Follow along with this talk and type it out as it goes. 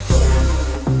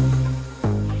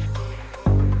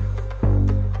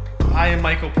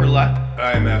Michael Perlett.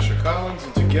 I'm Asher Collins,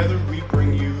 and together we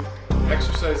bring you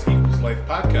Exercise Equals Life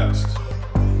podcast.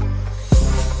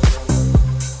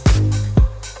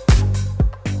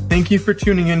 Thank you for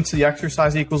tuning in to the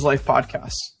Exercise Equals Life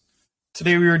podcast.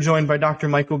 Today we are joined by Dr.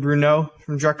 Michael Bruneau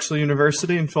from Drexel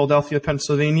University in Philadelphia,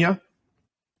 Pennsylvania.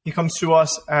 He comes to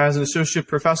us as an associate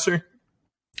professor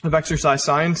of exercise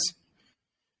science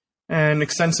and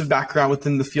extensive background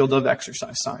within the field of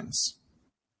exercise science.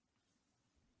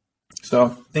 So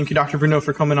thank you, Dr. Bruneau,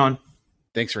 for coming on.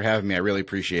 Thanks for having me. I really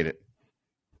appreciate it.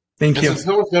 Thank you. Since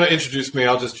no one's going to introduce me,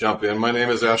 I'll just jump in. My name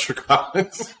is Asher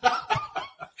Collins.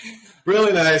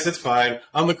 Really nice. It's fine.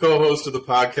 I'm the co-host of the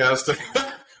podcast.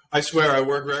 I swear I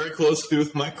work very closely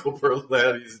with Michael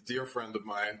Perlett. He's a dear friend of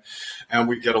mine, and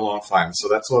we get along fine. So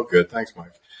that's all good. Thanks,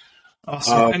 Mike.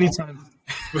 Awesome. Anytime.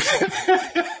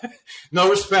 No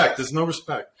respect. There's no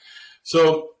respect.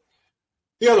 So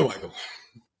the other Michael.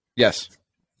 Yes.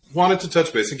 Wanted to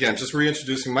touch base again, just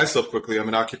reintroducing myself quickly. I'm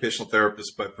an occupational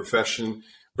therapist by profession,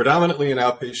 predominantly an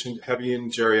outpatient, heavy in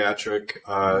geriatric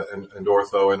and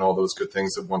ortho and all those good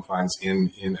things that one finds in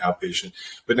outpatient.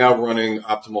 But now running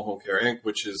Optimal Home Care Inc.,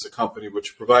 which is a company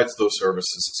which provides those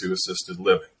services to assisted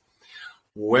living.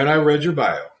 When I read your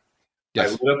bio,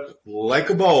 Yes. I lit up like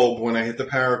a bulb when I hit the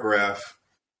paragraph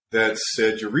that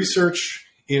said your research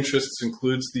interests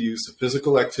includes the use of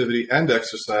physical activity and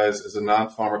exercise as a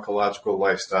non-pharmacological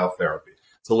lifestyle therapy.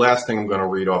 It's the last thing I'm going to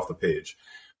read off the page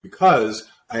because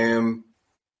I am,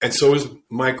 and so is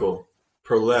Michael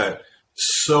Perlett,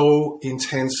 so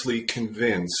intensely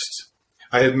convinced.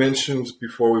 I had mentioned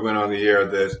before we went on the air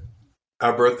that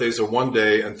our birthdays are one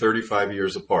day and 35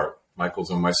 years apart, Michael's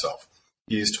and myself.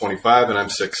 He's 25 and I'm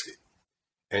 60.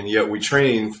 And yet we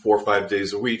train 4 or 5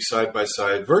 days a week, side by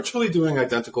side, virtually doing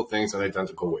identical things and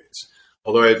identical weights.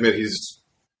 Although I admit his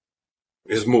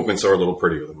movements are a little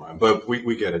prettier than mine, but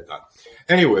we get it done.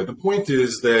 Anyway, the point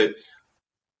is that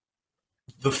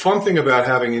the fun thing about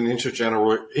having an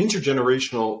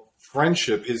intergenerational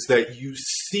friendship is that you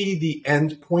see the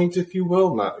end point, if you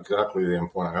will, not exactly the end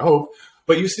point, I hope,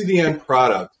 but you see the end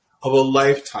product of a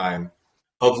lifetime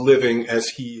of living as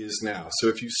he is now. So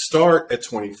if you start at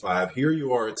 25, here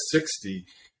you are at 60,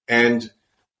 and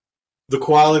the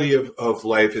quality of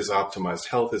life is optimized,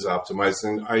 health is optimized,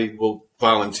 and I will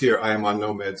volunteer, I am on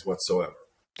no meds whatsoever.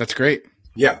 That's great.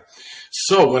 Yeah.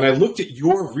 So when I looked at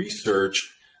your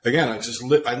research, again, I'm a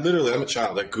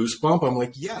child, that goosebump. I'm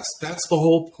like, yes, that's the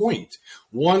whole point.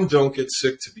 1, don't get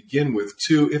sick to begin with.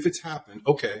 2, if it's happened,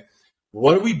 okay,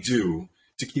 what do we do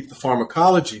to keep the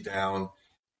pharmacology down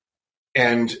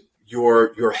and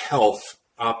your health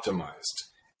optimized,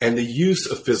 and the use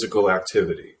of physical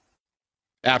activity?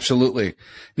 Absolutely.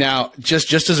 Now,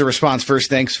 just as a response, first,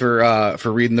 thanks for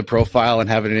reading the profile and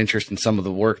having an interest in some of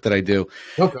the work that I do.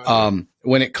 Okay.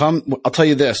 I'll tell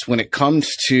you this, when it comes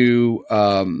to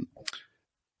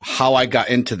how I got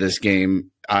into this game,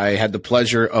 I had the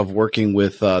pleasure of working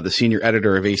with the senior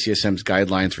editor of ACSM's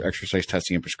Guidelines for Exercise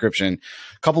Testing and Prescription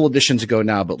a couple editions ago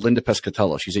now, but Linda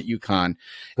Pescatello, she's at UConn.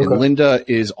 And Okay. Linda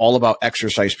is all about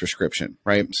exercise prescription,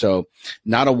 right? So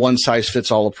not a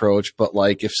one-size-fits-all approach, but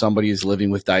like if somebody is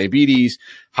living with diabetes,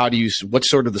 what's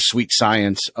sort of the sweet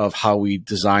science of how we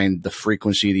design the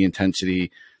frequency, the intensity,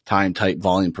 time, type,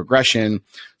 volume, progression,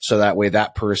 so that way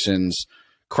that person's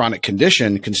chronic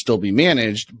condition can still be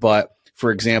managed, but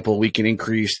for example, we can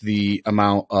increase the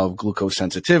amount of glucose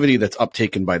sensitivity that's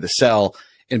uptaken by the cell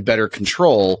and better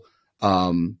control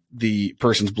the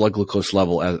person's blood glucose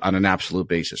level on an absolute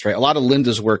basis, right? A lot of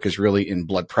Linda's work is really in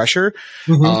blood pressure.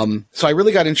 Mm-hmm. So I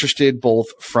really got interested both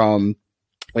from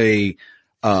a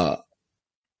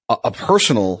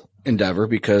personal endeavor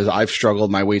because I've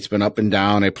struggled. My weight's been up and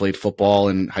down. I played football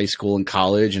in high school and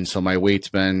college. And so my weight's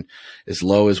been as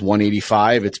low as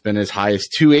 185. It's been as high as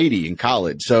 280 in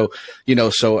college. So,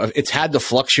 so it's had to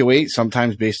fluctuate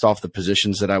sometimes based off the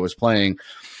positions that I was playing.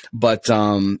 But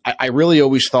I really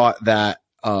always thought that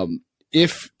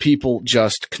if people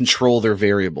just control their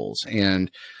variables,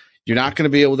 and you're not going to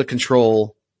be able to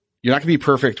you're not going to be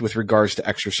perfect with regards to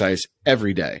exercise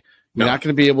every day. You're not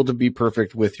going to be able to be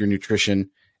perfect with your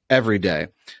nutrition every day.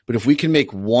 But if we can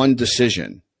make one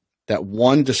decision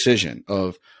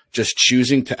of just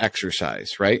choosing to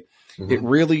exercise, right? Mm-hmm. It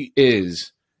really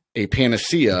is a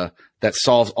panacea that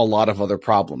solves a lot of other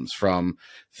problems, from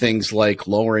things like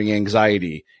lowering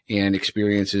anxiety and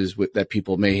experiences that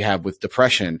people may have with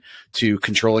depression, to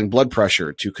controlling blood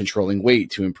pressure, to controlling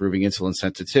weight, to improving insulin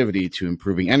sensitivity, to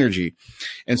improving energy.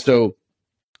 And so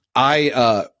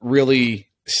I really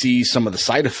see some of the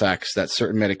side effects that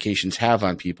certain medications have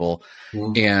on people.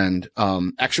 Mm-hmm. And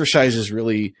exercise is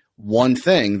really one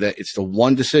thing, that it's the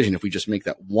one decision. If we just make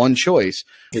that one choice,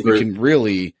 we can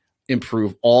really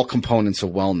improve all components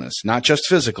of wellness, not just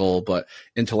physical, but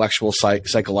intellectual,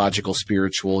 psychological,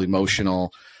 spiritual,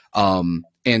 emotional.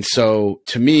 And so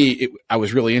to me, I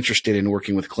was really interested in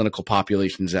working with clinical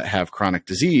populations that have chronic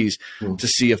disease to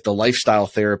see if the lifestyle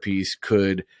therapies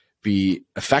could be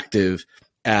effective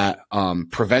at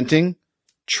preventing,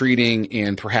 treating,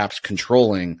 and perhaps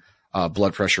controlling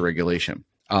blood pressure regulation,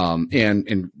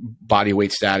 and body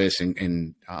weight status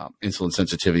and insulin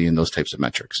sensitivity and those types of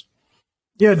metrics.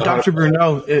 Yeah, Dr.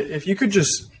 Bruneau, if you could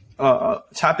just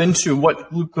tap into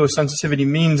what glucose sensitivity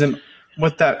means and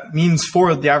what that means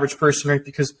for the average person, right?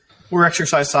 Because we're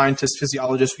exercise scientists,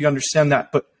 physiologists, we understand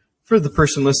that, but for the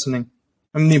person listening,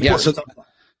 I mean, the importance of that.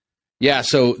 Yeah,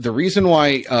 so the reason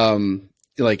why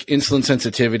like insulin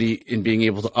sensitivity in being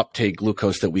able to uptake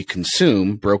glucose that we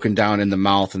consume, broken down in the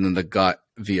mouth and then the gut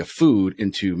via food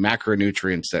into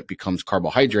macronutrients that becomes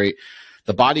carbohydrate,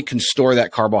 the body can store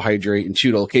that carbohydrate in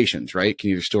two locations, right?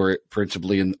 Can either store it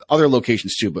principally in other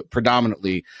locations too, but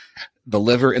predominantly the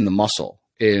liver and the muscle.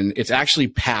 And it's actually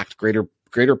packed, greater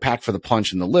pack for the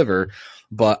punch in the liver,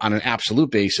 but on an absolute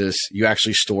basis, you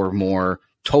actually store more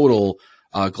total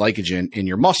glycogen in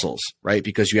your muscles, right?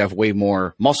 Because you have way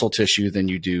more muscle tissue than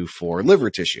you do for liver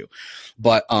tissue.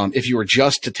 But if you were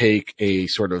just to take a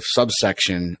sort of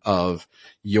subsection of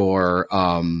your,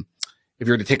 if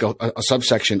you were to take a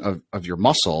subsection of your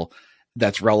muscle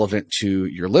that's relevant to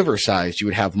your liver size, you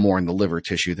would have more in the liver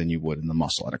tissue than you would in the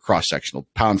muscle at a cross-sectional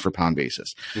pound for pound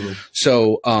basis. Mm-hmm.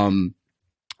 So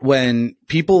when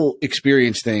people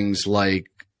experience things like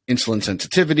insulin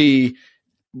sensitivity,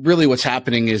 really what's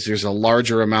happening is there's a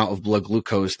larger amount of blood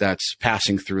glucose that's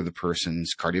passing through the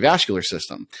person's cardiovascular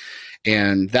system.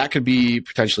 And that could be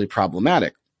potentially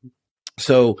problematic.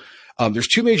 So there's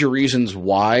two major reasons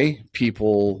why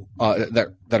people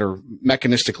that are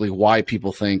mechanistically why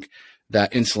people think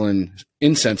that insulin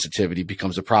insensitivity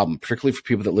becomes a problem, particularly for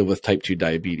people that live with type 2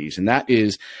 diabetes. And that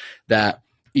is that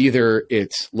either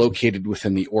it's located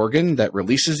within the organ that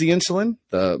releases the insulin,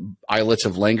 the islets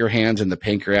of Langerhans and the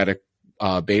pancreatic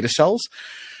beta cells.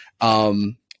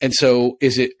 And so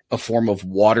is it a form of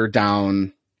watered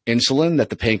down insulin that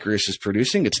the pancreas is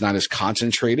producing? It's not as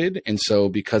concentrated. And so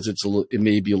because it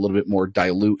may be a little bit more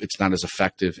dilute, it's not as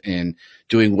effective in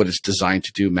doing what it's designed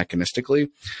to do mechanistically.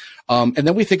 And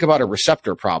then we think about a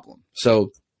receptor problem.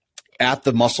 So at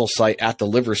the muscle site, at the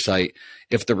liver site,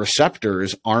 if the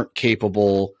receptors aren't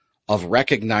capable of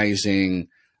recognizing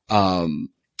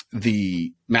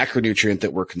the macronutrient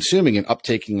that we're consuming and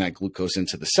uptaking that glucose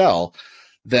into the cell,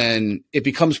 then it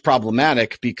becomes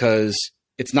problematic because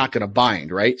it's not going to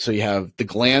bind, right? So you have the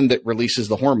gland that releases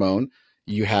the hormone,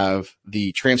 you have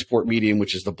the transport medium,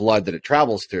 which is the blood that it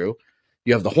travels through,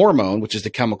 you have the hormone, which is the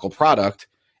chemical product,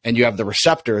 and you have the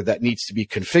receptor that needs to be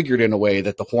configured in a way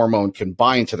that the hormone can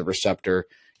bind to the receptor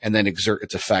and then exert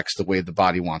its effects the way the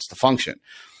body wants to function.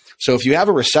 So if you have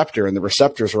a receptor and the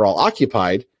receptors are all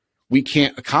occupied, we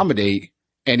can't accommodate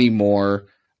any more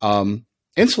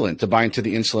insulin to bind to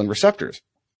the insulin receptors.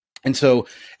 And so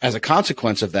as a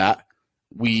consequence of that,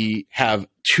 we have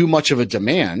too much of a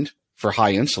demand for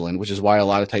high insulin, which is why a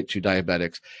lot of type 2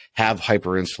 diabetics have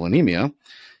hyperinsulinemia.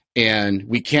 And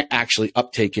we can't actually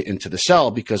uptake it into the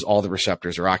cell because all the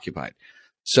receptors are occupied.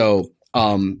 So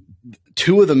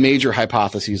two of the major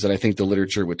hypotheses that I think the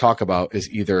literature would talk about is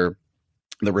either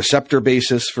the receptor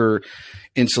basis for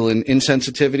insulin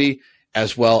insensitivity,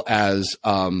 as well as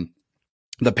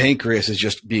the pancreas is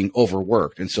just being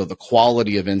overworked. And so the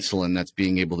quality of insulin that's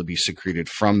being able to be secreted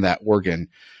from that organ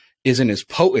isn't as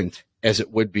potent as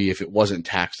it would be if it wasn't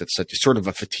taxed at such a sort of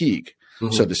a fatigue,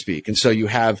 so to speak. And so you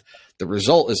have the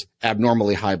result is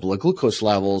abnormally high blood glucose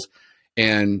levels.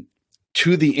 And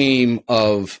to the aim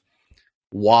of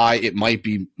why it might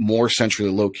be more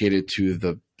centrally located to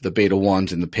the beta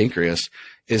 1s in the pancreas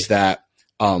is that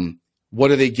what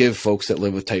do they give folks that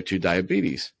live with type 2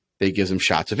 diabetes? They give them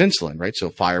shots of insulin, right?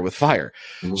 So fire with fire.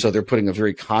 Mm-hmm. So they're putting a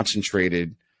very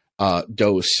concentrated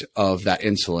dose of that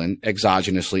insulin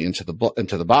exogenously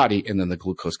into the body, and then the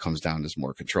glucose comes down as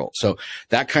more controlled. So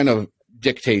that kind of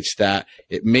dictates that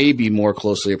it may be more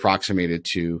closely approximated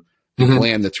to the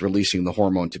gland that's releasing the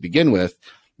hormone to begin with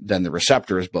than the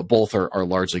receptors, but both are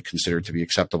largely considered to be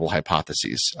acceptable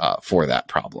hypotheses for that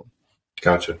problem.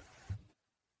 Gotcha.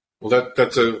 Well,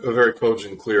 that's a very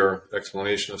cogent, clear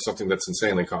explanation of something that's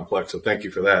insanely complex. So thank you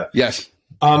for that. Yes.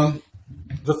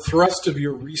 The thrust of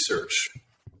your research,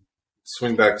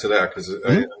 swing back to that, because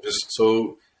I'm just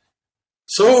so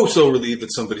relieved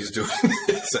that somebody's doing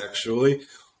this, actually.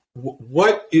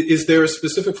 What is there a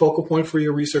specific focal point for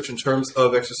your research in terms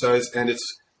of exercise and its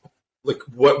like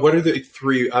what are the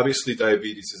three? Obviously,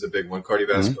 diabetes is a big one.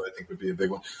 Cardiovascular, I think, would be a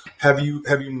big one. Have you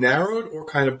narrowed or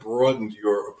kind of broadened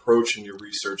your approach and your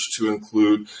research to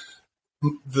include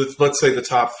let's say the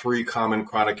top three common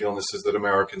chronic illnesses that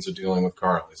Americans are dealing with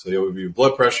currently? So it would be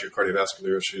blood pressure,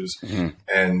 cardiovascular issues,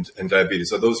 and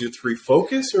diabetes. Are those your three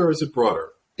focus, or is it broader?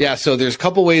 Yeah, so there's a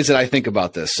couple ways that I think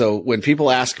about this. So when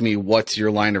people ask me what's your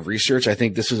line of research, I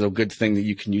think this is a good thing that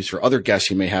you can use for other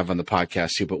guests you may have on the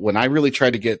podcast too. But when I really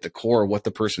try to get at the core of what the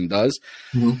person does,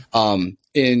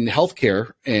 in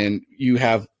healthcare, and you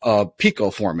have a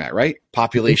PICO format, right?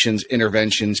 Populations,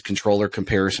 interventions, controller,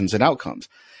 comparisons, and outcomes.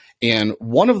 And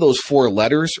one of those four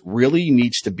letters really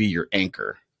needs to be your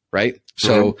anchor, right?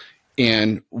 So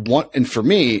and for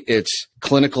me, it's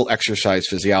clinical exercise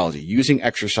physiology, using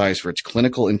exercise for its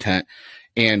clinical intent.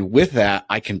 And with that,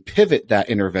 I can pivot that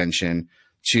intervention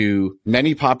to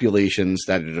many populations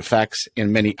that it affects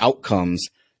and many outcomes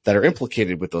that are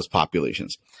implicated with those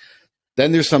populations.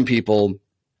 Then there's some people,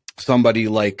 somebody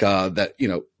like that,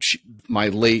 my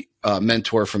late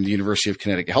mentor from the University of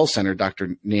Connecticut Health Center,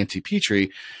 Dr. Nancy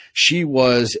Petrie, she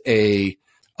was a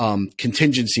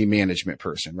contingency management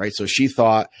person, right? So she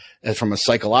thought that from a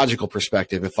psychological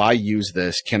perspective, if I use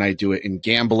this, can I do it in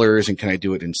gamblers and can I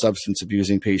do it in substance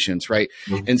abusing patients, right?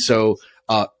 And so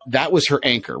that was her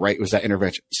anchor, right? It was that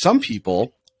intervention. Some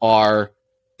people are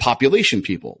population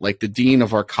people, like the dean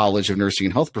of our College of Nursing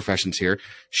and Health Professions here.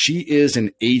 She is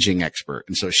an aging expert.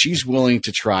 And so she's willing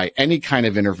to try any kind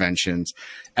of interventions,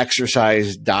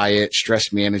 exercise, diet,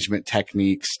 stress management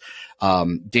techniques,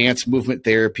 dance, movement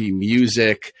therapy,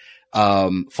 music,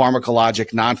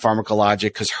 pharmacologic, non-pharmacologic,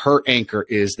 because her anchor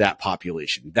is that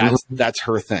population. That's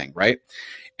her thing, right?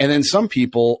 And then some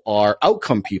people are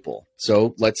outcome people.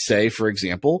 So let's say, for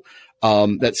example,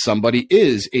 that somebody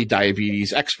is a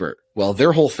diabetes expert. Well,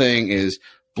 their whole thing is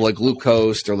blood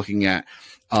glucose. They're looking at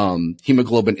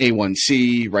hemoglobin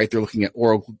A1C, right? They're looking at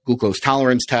oral glucose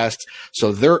tolerance tests.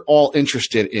 So they're all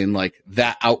interested in like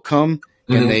that outcome,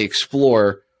 and they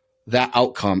explore that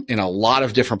outcome in a lot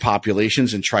of different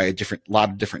populations and try a lot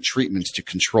of different treatments to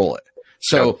control it.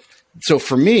 So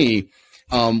for me,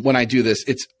 when I do this,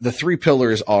 it's the three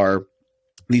pillars are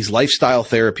these lifestyle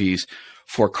therapies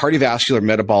for cardiovascular,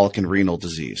 metabolic, and renal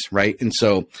disease, right? And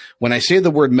so when I say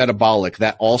the word metabolic,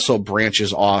 that also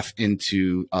branches off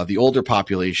into the older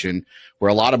population, where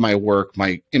a lot of my work,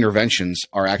 my interventions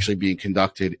are actually being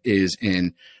conducted is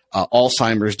in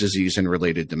Alzheimer's disease and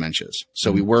related dementias.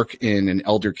 So we work in an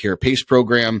elder care PACE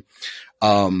program,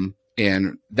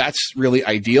 and that's really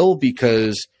ideal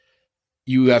because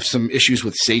you have some issues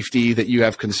with safety that you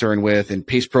have concern with, and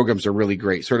PACE programs are really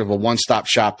great, sort of a one-stop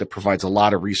shop that provides a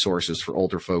lot of resources for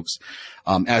older folks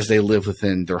as they live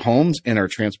within their homes and are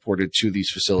transported to these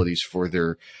facilities for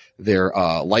their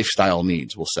lifestyle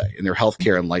needs, we'll say, and their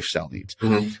healthcare and lifestyle needs.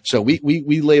 So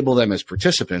we label them as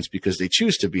participants because they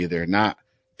choose to be there, not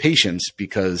patients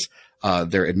because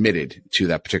they're admitted to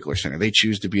that particular center. They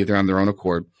choose to be there on their own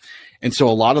accord. And so a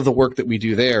lot of the work that we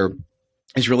do there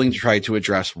is really to try to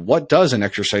address what does an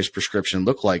exercise prescription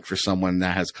look like for someone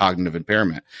that has cognitive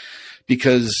impairment?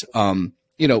 Because,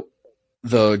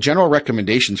 the general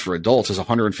recommendations for adults is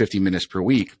 150 minutes per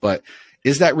week, but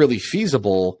is that really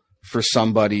feasible for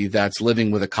somebody that's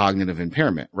living with a cognitive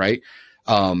impairment, right?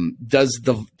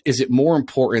 Is it more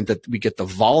important that we get the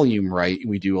volume right and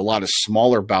we do a lot of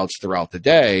smaller bouts throughout the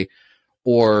day,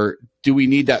 or do we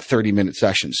need that 30-minute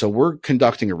session? So we're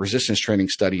conducting a resistance training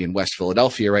study in West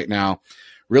Philadelphia right now,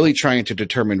 really trying to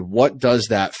determine what does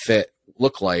that fit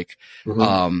look like.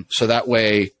 So that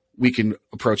way we can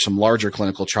approach some larger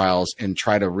clinical trials and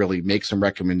try to really make some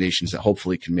recommendations that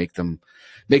hopefully can make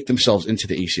themselves into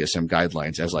the ACSM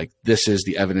guidelines as like, this is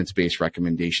the evidence-based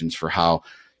recommendations for how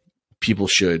people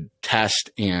should test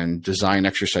and design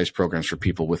exercise programs for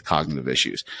people with cognitive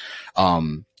issues.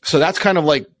 So that's kind of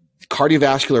like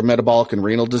cardiovascular, metabolic, and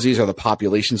renal disease are the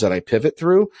populations that I pivot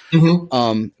through.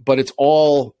 But it's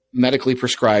all medically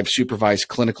prescribed, supervised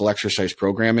clinical exercise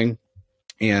programming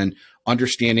and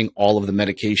understanding all of the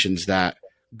medications that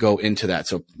go into that.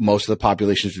 So most of the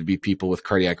populations would be people with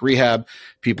cardiac rehab,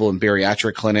 people in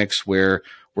bariatric clinics where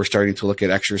we're starting to look at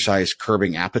exercise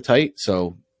curbing appetite.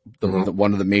 So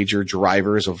one of the major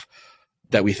drivers of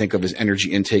that we think of as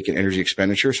energy intake and energy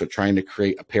expenditure. So trying to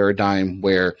create a paradigm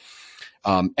where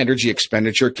energy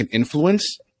expenditure can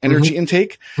influence energy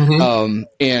intake.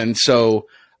 And so,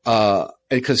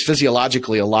 because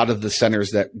physiologically, a lot of the centers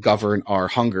that govern our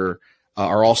hunger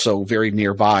are also very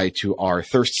nearby to our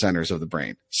thirst centers of the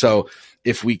brain. So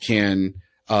if we can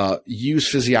use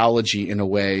physiology in a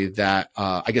way that,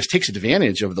 I guess, takes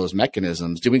advantage of those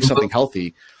mechanisms, doing something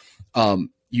healthy,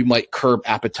 you might curb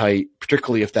appetite,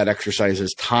 particularly if that exercise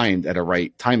is timed at a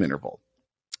right time interval.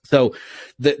 So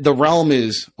the realm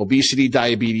is obesity,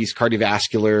 diabetes,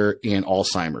 cardiovascular, and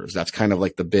Alzheimer's. That's kind of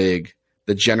like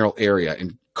the general area.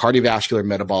 And cardiovascular,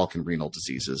 metabolic, and renal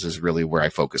diseases is really where I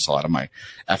focus a lot of my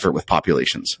effort with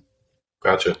populations.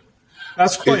 Gotcha.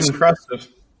 That's quite impressive.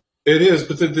 It is,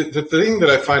 but the thing that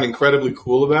I find incredibly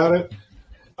cool about it,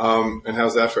 and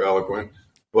how's that for eloquent?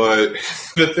 But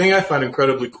the thing I find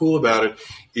incredibly cool about it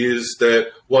is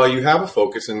that while you have a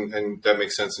focus, and that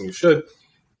makes sense and you should,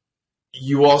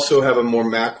 you also have a more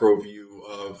macro view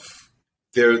of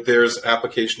there's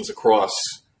applications across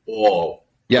all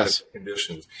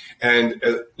conditions. And,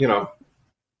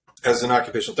 as an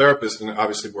occupational therapist and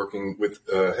obviously working with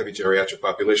a heavy geriatric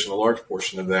population, a large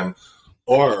portion of them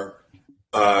are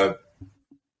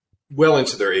well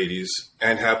into their 80s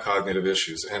and have cognitive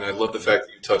issues. And I love the fact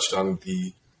that you touched on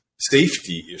the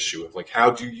safety issue of, like, how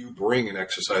do you bring an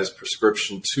exercise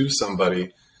prescription to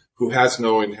somebody who has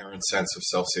no inherent sense of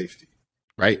self-safety?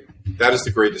 Right. That is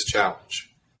the greatest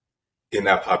challenge in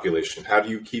that population. How do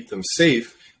you keep them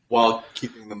safe while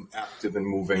keeping them active and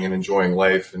moving and enjoying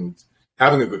life and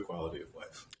having a good quality of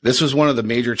life? This was one of the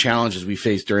major challenges we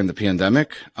faced during the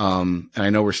pandemic. And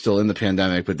I know we're still in the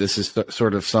pandemic, but this is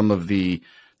sort of some of the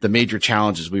major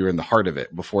challenges. We were in the heart of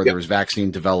it before there was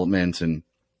vaccine development. And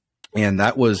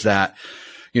that was that,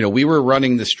 we were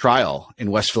running this trial in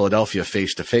West Philadelphia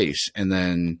face to face. And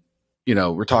then,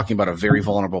 we're talking about a very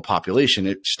vulnerable population.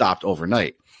 It stopped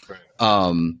overnight. Right.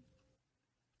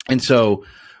 And so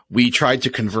we tried to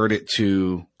convert it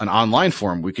to an online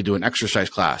form. We could do an exercise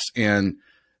class and,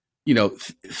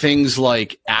 things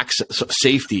like access,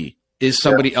 safety. Is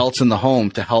somebody else in the home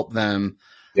to help them?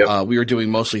 Yep. We were doing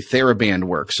mostly TheraBand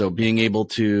work. So being able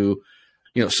to,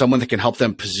 someone that can help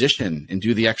them position and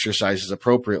do the exercises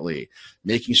appropriately,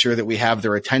 making sure that we have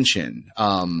their attention.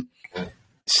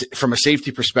 From a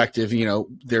safety perspective,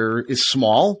 there is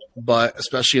small, but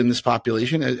especially in this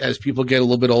population, as people get a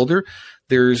little bit older,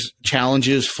 there's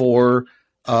challenges for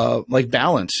like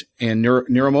balance and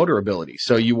neuromotor ability.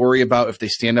 So you worry about if they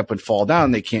stand up and fall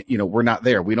down, they can't, we're not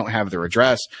there. We don't have their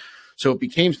address. So it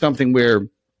became something where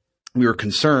we were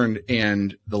concerned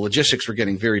and the logistics were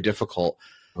getting very difficult.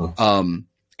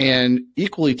 And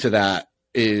equally to that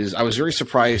is I was very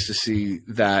surprised to see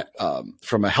that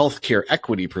from a healthcare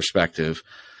equity perspective,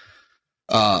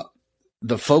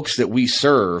 the folks that we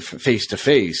serve face to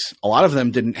face, a lot of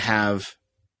them didn't have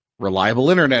reliable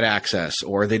internet access,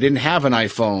 or they didn't have an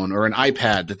iPhone or an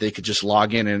iPad that they could just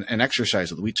log in and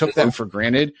exercise with. We took that for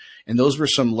granted. And those were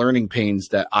some learning pains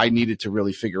that I needed to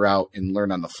really figure out and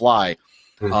learn on the fly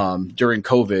during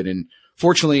COVID. And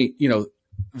fortunately,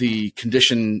 the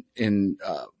condition in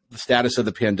the status of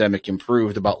the pandemic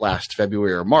improved about last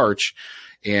February or March,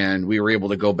 and we were able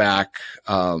to go back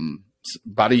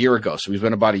about a year ago. So we've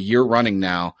been about a year running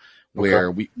now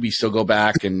where we still go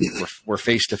back and we're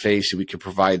face to face, and we can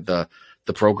provide the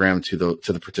program to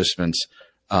the participants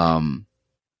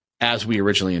as we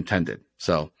originally intended.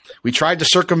 So we tried to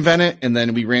circumvent it, and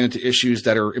then we ran into issues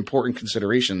that are important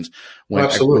considerations when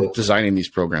designing these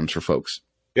programs for folks.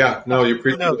 Yeah, no, you're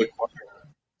pretty good.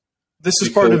 This is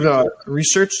part of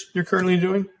research you're currently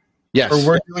doing? Yes. Or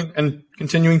we're doing and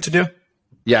continuing to do?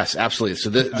 Yes, absolutely. So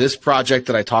this project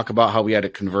that I talk about, how we had to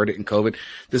convert it in COVID,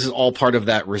 this is all part of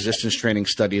that resistance training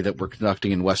study that we're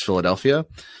conducting in West Philadelphia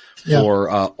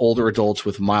for older adults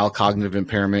with mild cognitive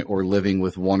impairment or living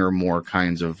with one or more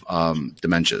kinds of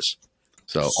dementias.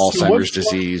 So Alzheimer's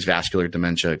disease, vascular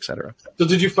dementia, et cetera. So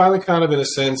did you finally kind of, in a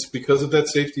sense, because of that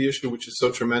safety issue, which is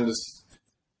so tremendous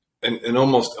and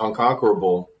almost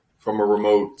unconquerable from a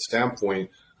remote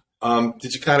standpoint,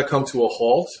 did you kind of come to a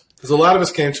halt? Because a lot of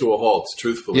us came to a halt,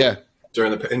 truthfully,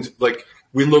 during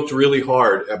we looked really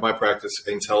hard at my practice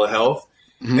in telehealth,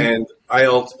 and I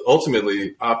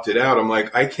ultimately opted out. I'm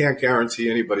like, I can't guarantee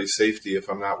anybody's safety if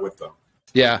I'm not with them.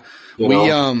 Yeah,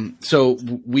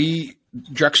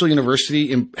 Drexel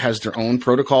University has their own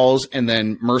protocols, and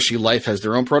then Mercy Life has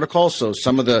their own protocols. So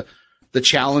some of the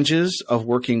challenges of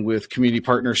working with community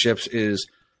partnerships is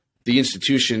the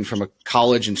institution, from a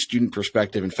college and student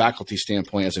perspective and faculty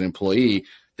standpoint as an employee,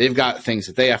 they've got things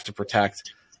that they have to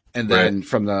protect. And then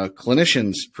from the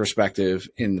clinician's perspective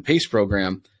in the PACE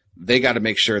program, they got to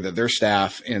make sure that their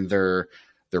staff and their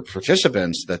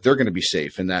participants, that they're going to be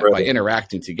safe, and that by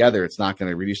interacting together, it's not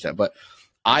going to reduce that. But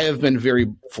I have been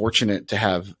very fortunate to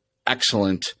have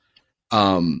excellent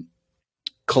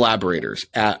collaborators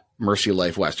at Mercy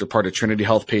Life West. They're part of Trinity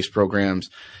Health PACE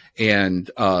programs. And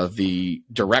the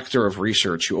director of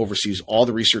research, who oversees all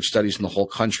the research studies in the whole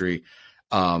country,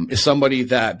 is somebody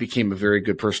that became a very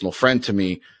good personal friend to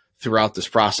me throughout this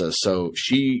process. So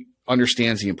she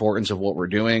understands the importance of what we're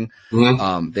doing.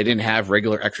 They didn't have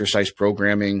regular exercise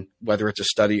programming, whether it's a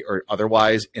study or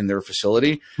otherwise, in their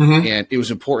facility. And it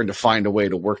was important to find a way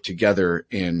to work together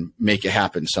and make it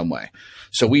happen some way.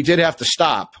 So we did have to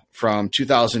stop from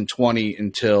 2020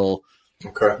 until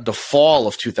the fall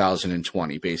of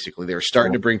 2020. Basically, they were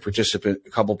starting to bring a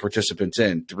couple participants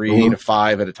in, 3 to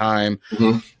 5 at a time.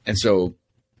 And so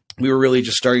we were really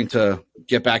just starting to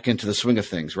get back into the swing of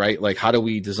things, right? Like, how do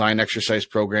we design exercise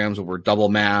programs where we're double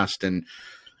masked, and,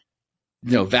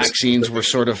 vaccines were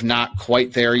sort of not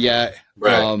quite there yet.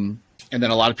 Right. And then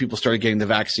a lot of people started getting the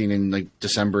vaccine in like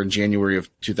December and January of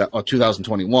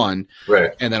 2021.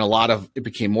 Right. And then it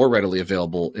became more readily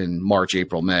available in March,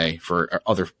 April, May for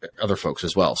other folks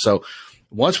as well. So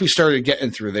once we started getting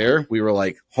through there, we were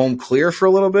like home clear for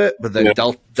a little bit, but then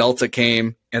Delta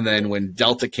came. And then when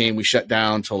Delta came, we shut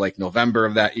down till like November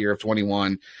of that year of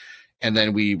 21. And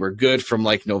then we were good from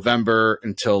like November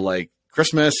until like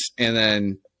Christmas, and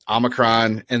then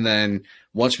Omicron. And then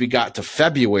once we got to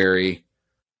February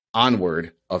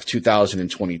onward of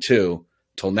 2022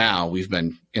 till now, we've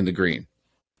been in the green.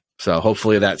 So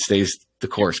hopefully that stays the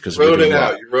course, because you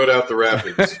wrote out the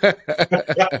rapids.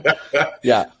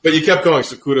 Yeah, but you kept going,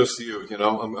 so kudos to you.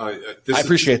 I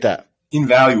appreciate that.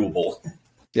 Invaluable.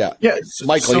 Yeah.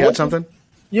 Michael, you had something?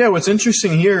 Yeah, what's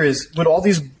interesting here is with all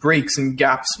these breaks and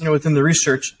gaps, within the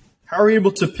research, how are you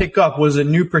able to pick up? Was it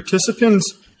new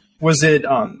participants? Was it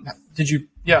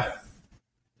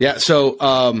Yeah,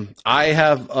 so I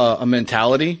have a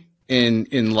mentality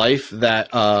in life that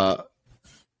a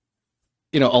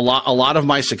lot of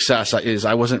my success is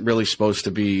I wasn't really supposed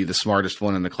to be the smartest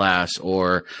one in the class,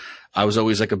 or I was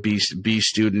always like a B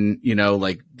student,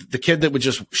 like the kid that would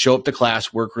just show up to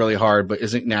class, work really hard, but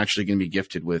isn't naturally going to be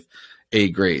gifted with A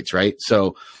grades, right?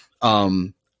 So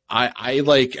I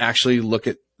like actually look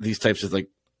at these types of, like,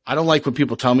 I don't like when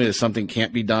people tell me that something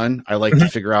can't be done. I like to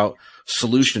figure out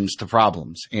solutions to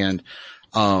problems. And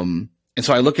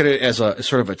so I look at it as a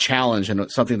sort of a challenge and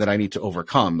something that I need to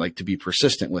overcome, like to be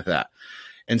persistent with that.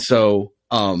 And so,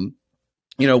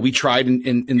 we tried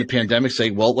in the pandemic, say,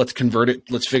 well, let's convert it.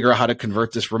 Let's figure out how to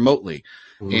convert this remotely.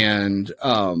 And,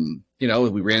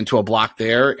 we ran into a block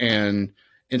there. And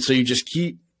so you just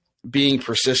keep being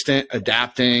persistent,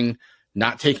 adapting,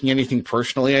 not taking anything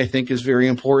personally, I think, is very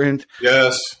important.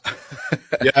 Yes.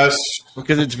 Yes.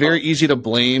 Because it's very easy to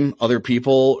blame other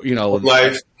people.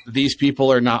 Life. These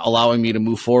people are not allowing me to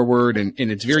move forward. And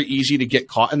it's very easy to get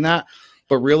caught in that.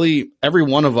 But really, every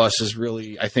one of us is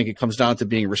really, I think it comes down to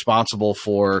being responsible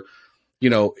for,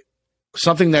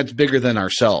 something that's bigger than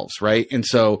ourselves. Right. And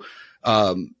so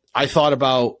I thought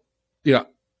about,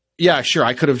 yeah, sure,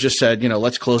 I could have just said,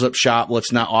 let's close up shop.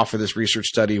 Let's not offer this research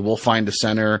study. We'll find a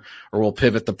center, or we'll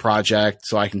pivot the project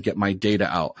so I can get my data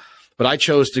out. But I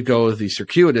chose to go the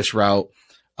circuitous route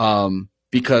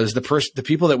because the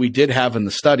people that we did have in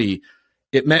the study,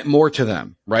 it meant more to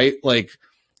them, right?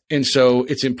 And so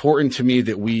it's important to me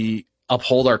that we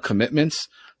uphold our commitments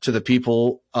to the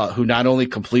people who not only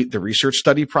complete the research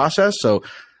study process,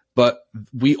 but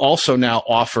we also now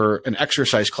offer an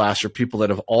exercise class for people that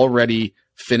have already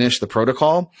finished the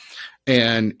protocol.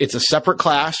 And it's a separate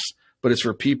class, but it's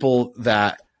for people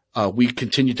that we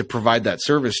continue to provide that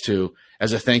service to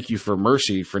as a thank you for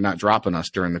Mercy for not dropping us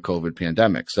during the COVID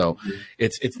pandemic. So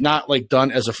it's not like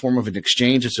done as a form of an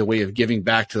exchange. It's a way of giving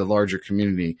back to the larger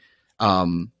community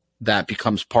that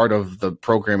becomes part of the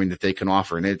programming that they can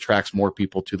offer, and it attracts more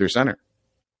people to their center.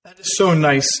 That is so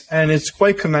nice, and it's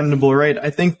quite commendable, right?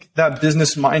 I think that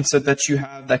business mindset that you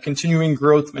have, that continuing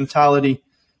growth mentality,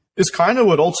 is kind of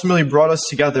what ultimately brought us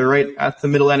together, right, at the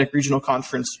Mid-Atlantic Regional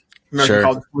Conference, American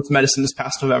College of Sports Medicine, this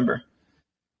past November.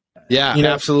 Yeah,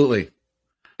 absolutely.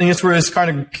 I think it's where it's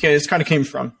kind of came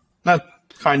from. Not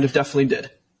kind of, definitely did.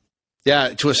 Yeah,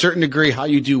 to a certain degree, how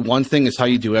you do one thing is how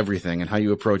you do everything, and how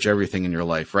you approach everything in your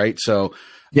life, right? So,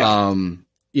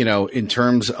 in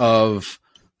terms of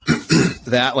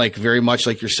that, like very much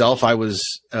like yourself, I was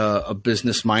a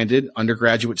business-minded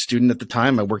undergraduate student at the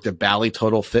time. I worked at Bally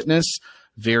Total Fitness,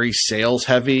 very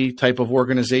sales-heavy type of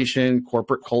organization,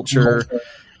 corporate culture.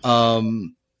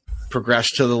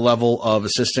 Progressed to the level of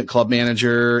assistant club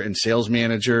manager and sales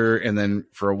manager, and then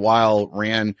for a while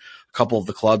ran a couple of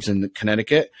the clubs in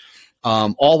Connecticut,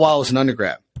 all while I was an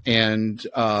undergrad. And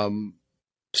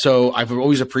so I've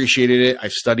always appreciated it.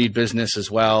 I've studied business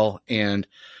as well. And,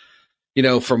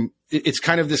 it's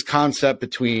kind of this concept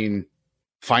between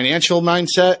financial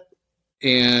mindset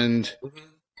and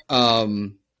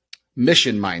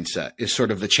mission mindset is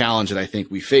sort of the challenge that I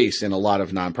think we face in a lot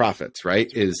of nonprofits,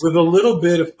 right? Is with a little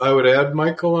bit of, I would add,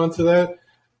 Michael, onto that.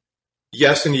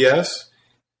 Yes and yes.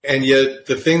 And yet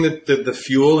the thing that the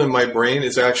fuel in my brain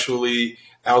is actually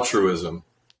altruism.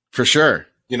 For sure.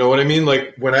 You know what I mean?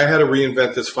 Like when I had to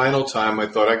reinvent this final time, I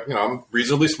thought, I'm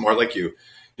reasonably smart like you.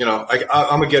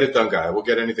 I'm a get it done guy. I will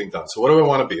get anything done. So what do I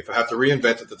want to be? If I have to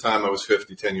reinvent at the time I was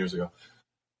 50, 10 years ago,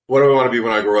 what do I want to be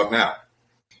when I grow up now?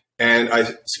 And I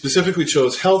specifically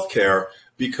chose healthcare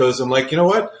because I'm like, you know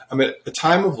what? I'm at a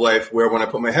time of life where when I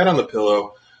put my head on the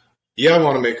pillow, I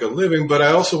want to make a living, but I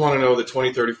also want to know that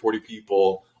 20, 30, 40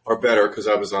 people are better because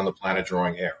I was on the planet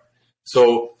drawing air.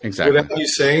 So exactly. Without you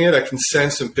saying it, I can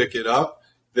sense and pick it up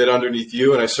that underneath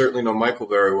you, and I certainly know Michael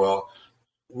very well,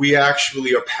 we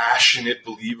actually are passionate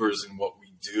believers in what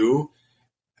we do,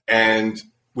 and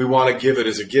we want to give it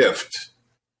as a gift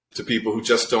to people who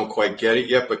just don't quite get it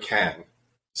yet, but can.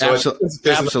 So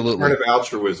there's absolutely. a kind of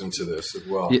altruism to this as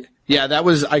well. Yeah, that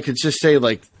was, I could just say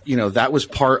that was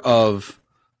part of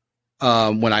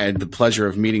when I had the pleasure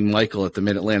of meeting Michael at the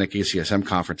Mid-Atlantic ACSM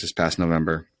conference this past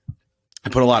November. I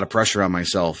put a lot of pressure on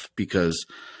myself because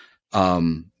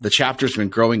the chapter's been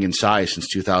growing in size since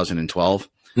 2012.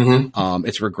 Mm-hmm.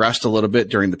 It's regressed a little bit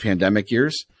during the pandemic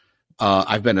years.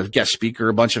 I've been a guest speaker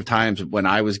a bunch of times. When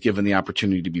I was given the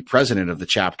opportunity to be president of the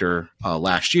chapter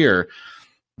last year,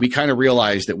 we kind of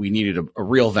realized that we needed a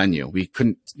real venue. We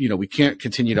couldn't, we can't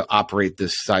continue to operate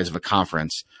this size of a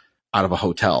conference out of a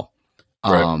hotel.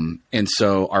 Right. And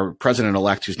so our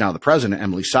president-elect, who's now the president,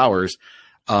 Emily Sowers,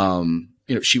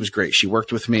 she was great. She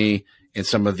worked with me and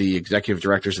some of the executive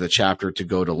directors of the chapter to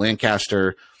go to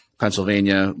Lancaster,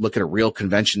 Pennsylvania, look at a real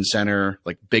convention center,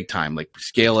 like big time, like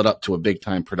scale it up to a big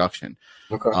time production.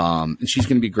 Okay. And she's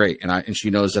going to be great. And she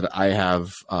knows that I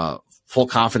have full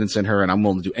confidence in her, and I'm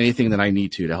willing to do anything that I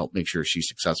need to help make sure she's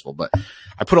successful. But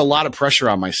I put a lot of pressure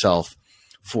on myself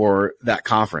for that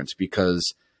conference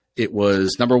because it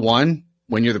was, number one,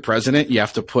 when you're the president, you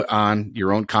have to put on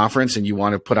your own conference and you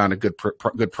want to put on a good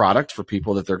product for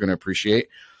people that they're going to appreciate.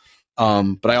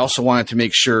 But I also wanted to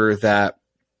make sure that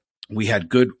we had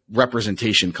good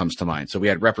representation comes to mind. So we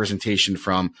had representation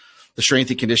from the strength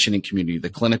and conditioning community, the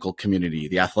clinical community,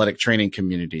 the athletic training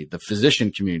community, the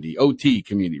physician community, OT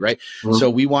community, right? Mm-hmm. So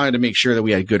we wanted to make sure that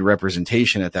we had good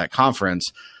representation at that conference.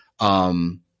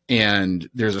 And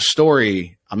there's a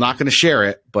story, I'm not going to share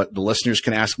it, but the listeners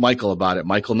can ask Michael about it.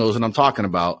 Michael knows what I'm talking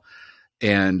about.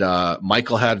 And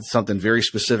Michael had something very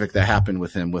specific that happened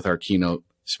with him with our keynote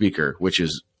speaker, which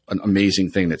is an amazing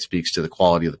thing that speaks to the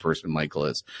quality of the person Michael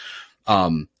is.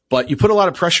 But you put a lot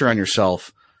of pressure on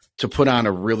yourself to put on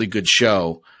a really good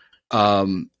show.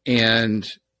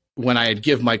 And when I had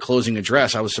give my closing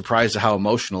address, I was surprised at how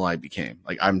emotional I became.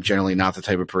 Like, I'm generally not the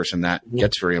type of person that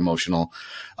gets very emotional.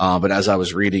 But as I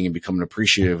was reading and becoming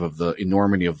appreciative of the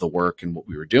enormity of the work and what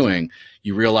we were doing,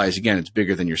 you realize, again, it's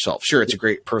bigger than yourself. Sure, it's a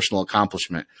great personal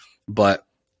accomplishment, but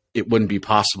it wouldn't be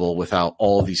possible without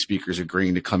all of these speakers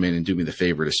agreeing to come in and do me the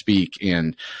favor to speak.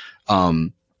 And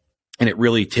it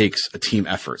really takes a team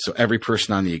effort. So every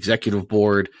person on the executive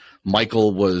board,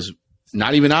 Michael was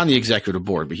not even on the executive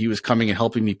board, but he was coming and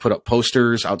helping me put up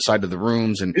posters outside of the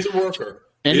rooms and he's a worker.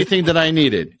 Anything that I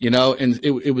needed, and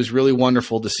it was really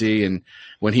wonderful to see. And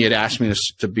when he had asked me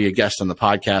to be a guest on the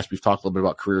podcast, we've talked a little bit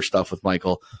about career stuff with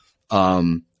Michael.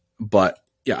 But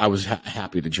yeah, I was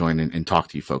happy to join and talk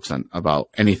to you folks about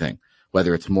anything,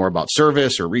 whether it's more about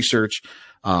service or research.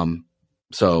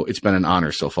 So it's been an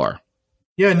honor so far.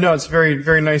 Yeah, no, it's very,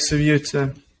 very nice of you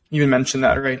to even mention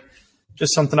that, right?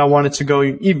 Just something I wanted to go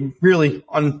even really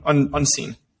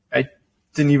unseen. I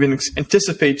didn't even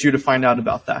anticipate you to find out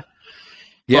about that.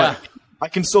 Yeah. But I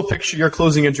can still picture your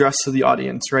closing address to the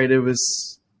audience, right? It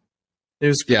was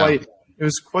quite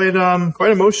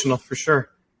emotional for sure.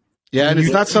 Yeah, and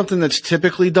it's not something that's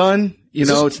typically done.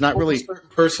 It's not really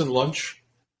person lunch.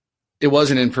 It was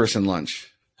an in-person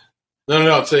lunch.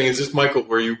 No. I'm saying, is this Michael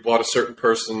where you bought a certain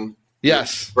person?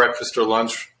 Yes. Breakfast or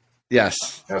lunch? Yes.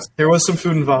 There was some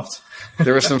food involved.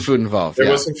 There was some food involved. There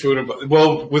was some food involved.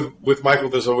 Well, with Michael,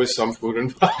 there's always some food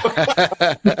involved.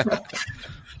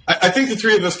 I think the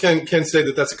three of us can say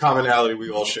that that's a commonality we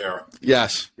all share.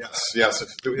 Yes. Yes.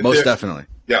 Most definitely.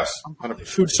 Yes. 100%.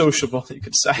 Food sociable, you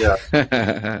could say.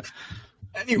 Yeah.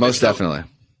 Anyway, most definitely.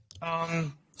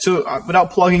 So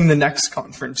without plugging the next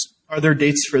conference, are there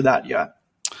dates for that yet?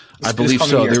 I believe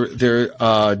so.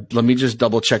 Let me just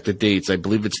double check the dates. I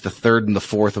believe it's the 3rd and the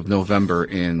 4th of November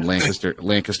in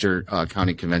Lancaster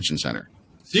County Convention Center.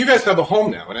 So you guys have a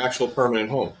home now, an actual permanent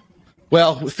home.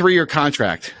 Well, 3-year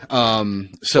contract.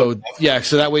 So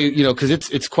that way, because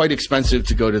it's quite expensive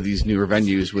to go to these newer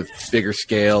venues with bigger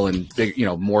scale and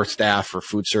more staff for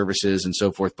food services and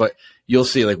so forth. But you'll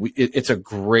see, it's a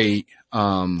great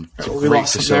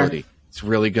facility. It's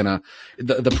really gonna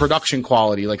the production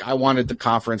quality. Like I wanted the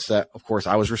conference that, of course,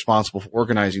 I was responsible for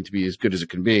organizing to be as good as it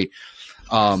can be.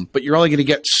 But you're only going to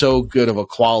get so good of a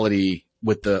quality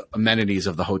with the amenities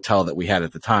of the hotel that we had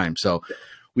at the time. So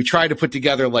we tried to put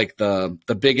together like the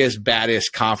biggest,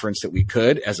 baddest conference that we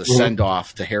could as a send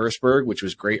off to Harrisburg, which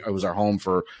was great. It was our home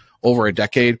for over a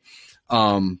decade.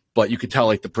 But you could tell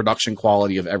like the production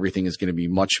quality of everything is going to be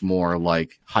much more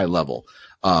like high level,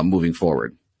 moving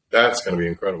forward. That's going to be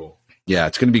incredible. Yeah,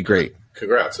 it's going to be great.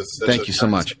 Congrats. Thank you so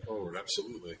much. Forward.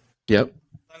 Absolutely. Yep.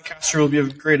 Lancaster will be a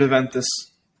great event this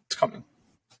coming.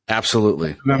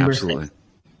 Absolutely. November. Absolutely.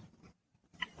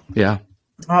 Yeah.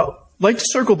 I'd like to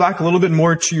circle back a little bit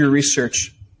more to your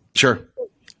research. Sure.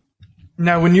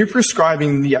 Now, when you're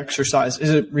prescribing the exercise, is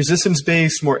it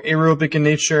resistance-based, more aerobic in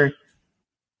nature?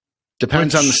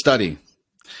 Depends on the study.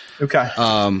 Okay.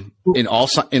 In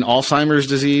Alzheimer's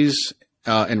disease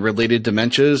and related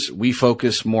dementias, we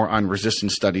focus more on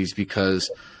resistance studies because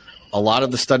a lot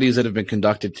of the studies that have been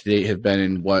conducted to date have been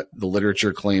in what the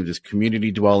literature claims is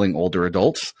community dwelling older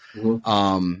adults.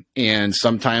 And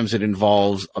sometimes it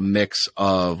involves a mix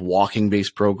of walking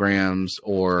based programs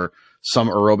or some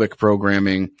aerobic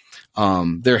programming.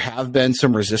 There have been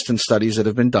some resistance studies that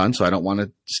have been done. So I don't want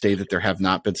to say that there have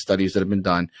not been studies that have been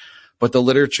done, but the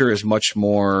literature is much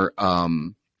more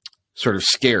sort of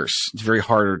scarce. It's very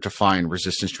harder to find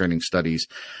resistance training studies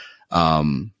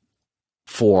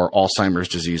for Alzheimer's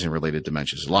disease and related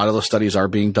dementias. A lot of those studies are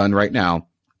being done right now.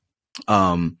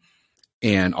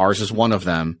 And ours is one of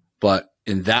them, but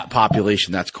in that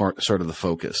population, that's sort of the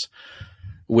focus.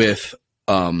 With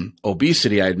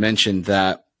obesity, I had mentioned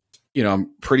that,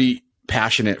 I'm pretty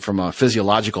passionate from a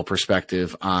physiological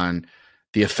perspective on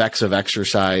the effects of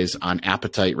exercise on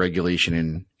appetite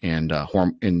regulation and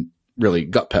really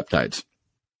gut peptides.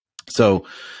 So,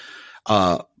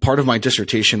 part of my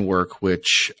dissertation work,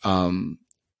 which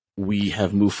we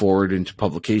have moved forward into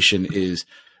publication, is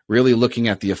really looking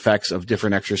at the effects of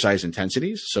different exercise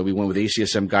intensities. So we went with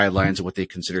ACSM guidelines of what they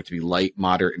consider to be light,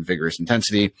 moderate, and vigorous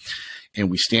intensity. And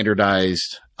we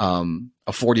standardized a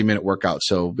 40-minute workout.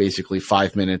 So basically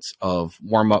 5 minutes of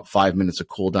warm up, 5 minutes of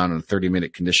cool down, and a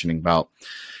 30-minute conditioning bout.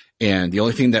 And the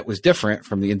only thing that was different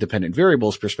from the independent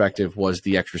variables perspective was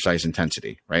the exercise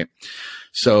intensity, right?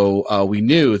 So we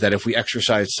knew that if we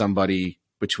exercised somebody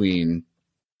between,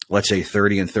 let's say,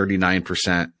 30 and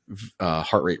 39%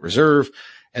 heart rate reserve,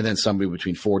 and then somebody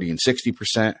between 40 and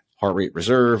 60% heart rate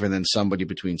reserve, and then somebody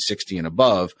between 60 and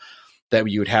above, that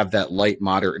you would have that light,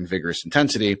 moderate, and vigorous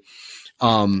intensity.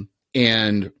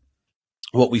 And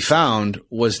what we found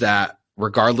was that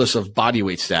regardless of body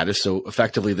weight status, so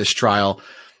effectively this trial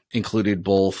included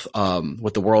both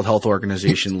what the World Health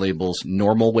Organization labels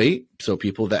normal weight, so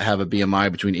people that have a BMI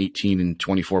between 18 and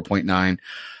 24.9,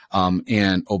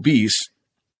 and obese,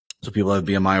 so people that have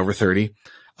BMI over 30,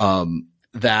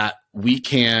 that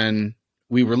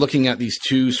we were looking at these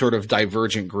two sort of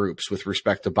divergent groups with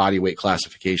respect to body weight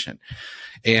classification,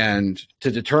 and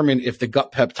to determine if the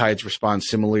gut peptides respond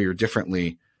similarly or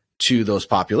differently to those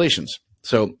populations.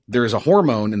 So there's a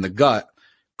hormone in the gut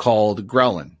called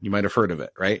ghrelin. You might have heard of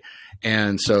it, right?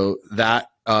 And so that,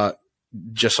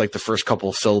 just like the first couple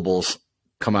of syllables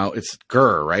come out, it's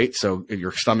grr, right? So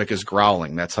your stomach is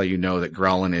growling. That's how you know that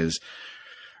ghrelin is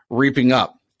reaping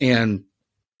up. And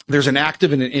there's an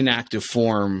active and an inactive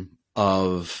form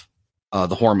of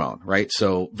the hormone, right?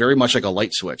 So very much like a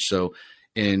light switch. So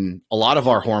in a lot of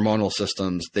our hormonal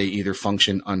systems, they either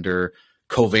function under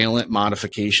covalent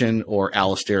modification or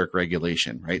allosteric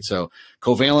regulation, right? So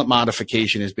covalent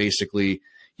modification is basically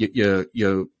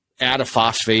you add a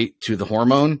phosphate to the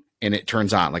hormone and it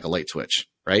turns on like a light switch,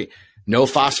 right? No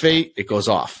phosphate, it goes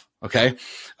off. Okay.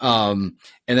 And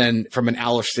then from an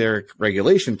allosteric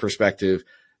regulation perspective,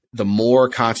 the more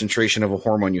concentration of a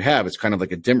hormone you have, it's kind of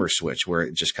like a dimmer switch where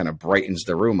it just kind of brightens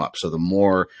the room up. So the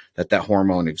more that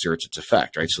hormone exerts its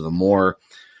effect, right? So the more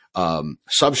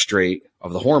substrate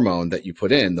of the hormone that you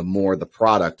put in, the more the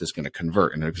product is going to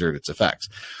convert and exert its effects.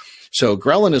 So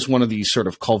ghrelin is one of these sort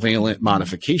of covalent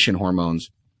modification hormones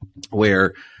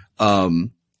where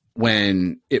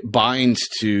when it binds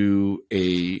to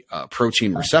a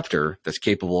protein receptor that's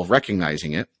capable of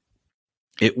recognizing it,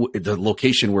 the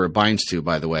location where it binds to,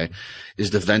 by the way, is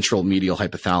the ventral medial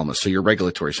hypothalamus. So your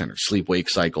regulatory center, sleep, wake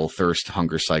cycle, thirst,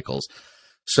 hunger cycles.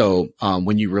 So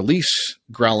when you release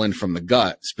ghrelin from the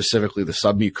gut, specifically the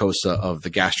submucosa of the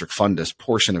gastric fundus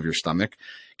portion of your stomach,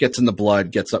 gets in the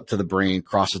blood, gets up to the brain,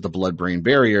 crosses the blood-brain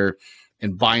barrier,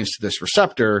 and binds to this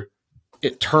receptor,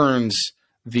 it turns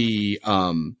the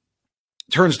hormone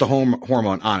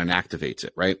on and activates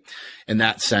it, right? And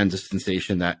that sends a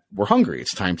sensation that we're hungry.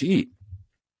 It's time to eat.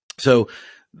 So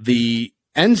the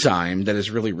enzyme that is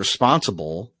really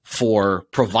responsible for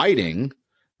providing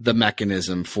the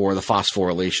mechanism for the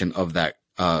phosphorylation of that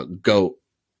GOAT,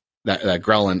 that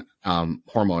ghrelin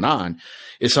hormone on,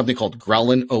 is something called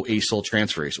ghrelin oacyl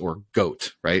transferase, or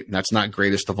GOAT, right? And that's not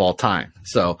greatest of all time.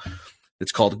 So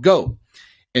it's called GOAT.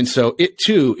 And so it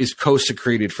too is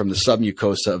co-secreted from the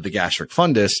submucosa of the gastric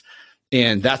fundus.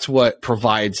 And that's what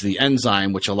provides the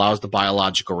enzyme, which allows the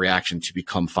biological reaction to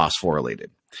become phosphorylated.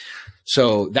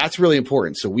 So that's really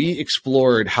important. So we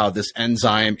explored how this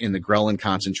enzyme in the ghrelin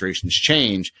concentrations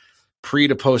change pre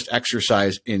to post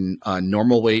exercise in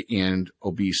normal weight and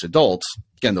obese adults.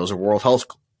 Again, those are World Health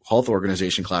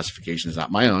Organization classifications,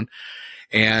 not my own.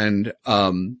 And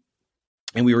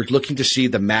we were looking to see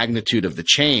the magnitude of the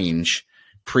change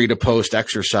pre to post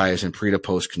exercise and pre to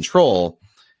post control.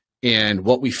 And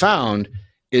what we found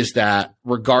is that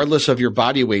regardless of your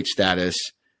body weight status,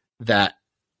 that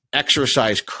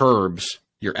exercise curbs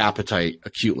your appetite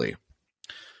acutely.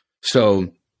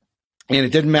 So, and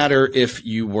it didn't matter if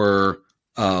you were,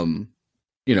 a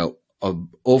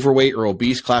overweight or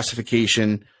obese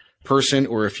classification person,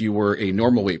 or if you were a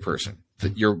normal weight person,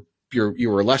 that you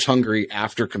were less hungry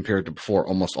after compared to before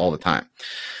almost all the time.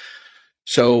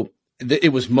 So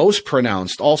it was most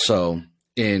pronounced also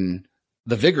in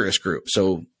the vigorous group.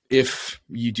 So if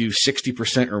you do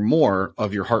 60% or more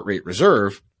of your heart rate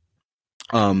reserve,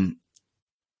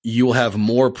 you will have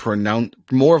more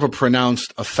of a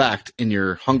pronounced effect in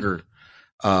your hunger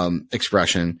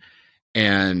expression.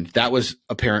 And that was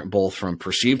apparent both from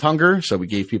perceived hunger. So we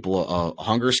gave people a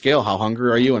hunger scale. How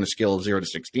hungry are you on a scale of 0 to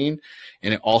 16?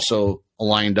 And it also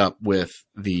aligned up with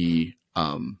the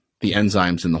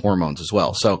enzymes and the hormones as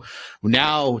well. So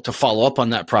now to follow up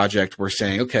on that project, we're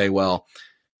saying, okay, well,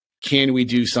 can we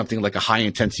do something like a high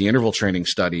intensity interval training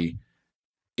study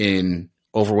in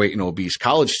overweight and obese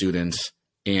college students?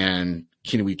 And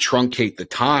can we truncate the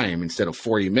time instead of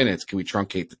 40 minutes? Can we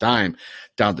truncate the time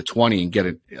down to 20 and get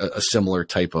a similar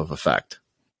type of effect?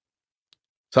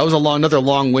 So that was another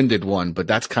long-winded one, but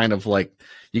that's kind of like,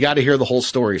 you got to hear the whole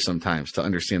story sometimes to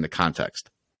understand the context.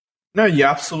 No, you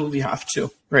absolutely have to,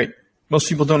 right? Most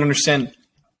people don't understand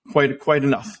quite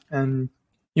enough. And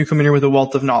you come in here with a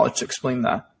wealth of knowledge to explain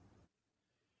that.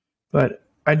 But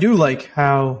I do like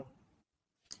how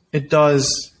it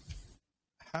does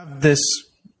have this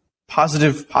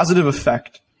positive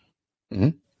effect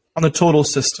on the total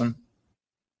system,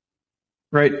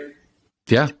 right?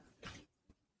 Yeah,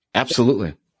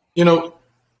 absolutely.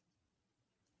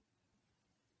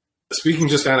 Speaking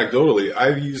just anecdotally,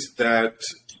 I've used that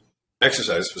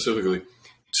exercise specifically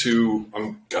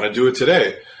I'm going to do it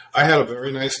today. I had a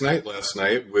very nice night last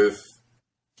night with,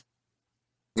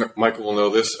 Michael will know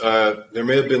this, there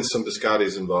may have been some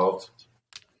biscottis involved.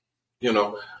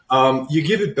 You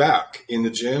give it back in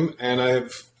the gym, and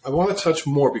I want to touch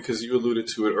more, because you alluded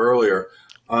to it earlier,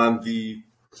 on the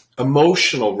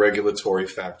emotional regulatory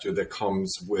factor that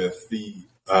comes with the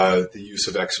use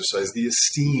of exercise, the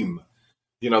esteem,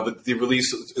 the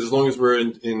release. As long as we're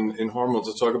in hormones,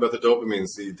 let's talk about the dopamines,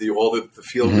 all the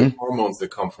feel-good hormones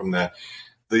that come from that,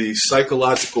 the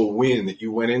psychological win that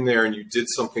you went in there and you did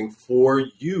something for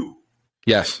you.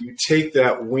 Yes. You take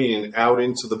that win out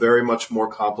into the very much more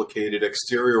complicated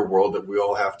exterior world that we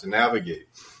all have to navigate.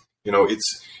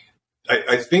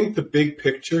 I think the big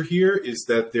picture here is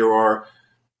that there are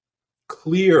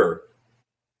clear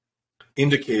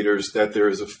indicators that there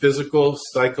is a physical,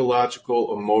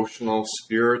 psychological, emotional,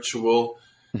 spiritual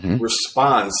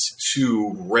response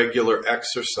to regular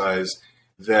exercise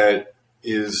that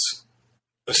is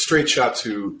a straight shot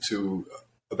to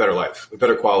a better life, a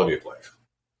better quality of life.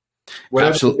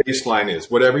 Whatever the baseline is,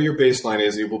 whatever your baseline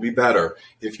is, it will be better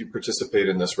if you participate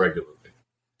in this regularly.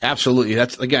 Absolutely.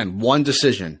 That's, again, one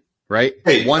decision, right?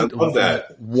 Hey, I love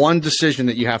that. One decision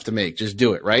that you have to make. Just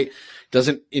do it, right?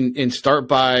 Doesn't start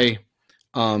by,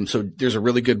 so there's a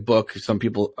really good book. Some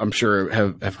people, I'm sure,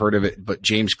 have heard of it, but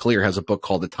James Clear has a book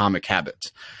called Atomic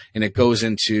Habits. And it goes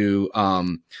into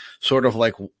sort of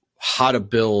like how to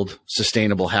build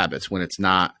sustainable habits when it's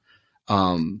not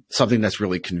something that's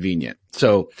really convenient.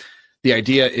 So the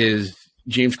idea is,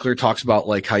 James Clear talks about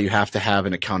like how you have to have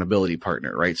an accountability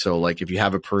partner, right? So like if you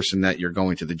have a person that you're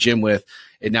going to the gym with,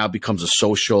 it now becomes a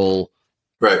social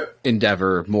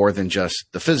endeavor more than just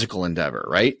the physical endeavor,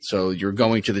 right? So you're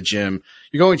going to the gym,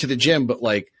 but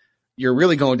like you're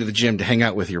really going to the gym to hang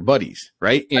out with your buddies,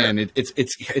 right? And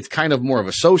it's kind of more of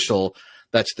a social,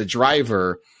 that's the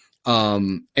driver.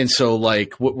 And so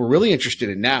like what we're really interested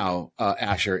in now,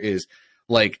 Asher, is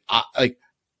like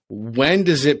when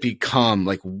does it become,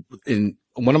 like, in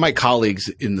one of my colleagues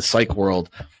in the psych world,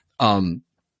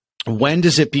 when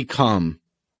does it become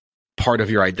part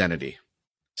of your identity.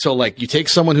 So like you take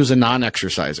someone who's a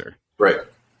non-exerciser, Right.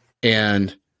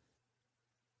 and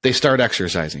they start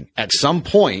exercising. At some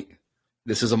point,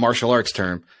 this is a martial arts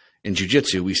term. In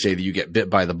jiu-jitsu, we say that you get bit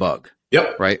by the bug.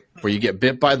 Yep. Right? Where you get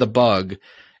bit by the bug,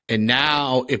 and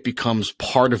now it becomes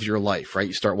part of your life, right?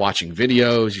 You start watching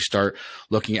videos, you start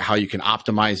looking at how you can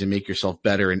optimize and make yourself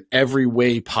better in every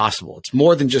way possible. It's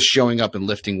more than just showing up and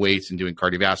lifting weights and doing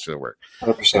cardiovascular work.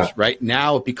 100%. Right?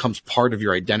 Now it becomes part of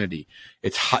your identity.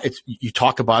 It's you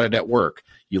talk about it at work.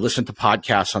 You listen to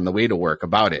podcasts on the way to work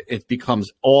about it. It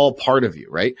becomes all part of you,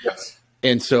 right? Yes.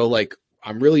 And so like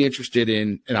I'm really interested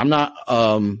in, and I'm not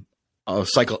a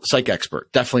psych expert,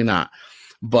 definitely not.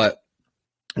 But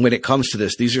when it comes to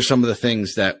this, these are some of the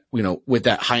things that, you know, with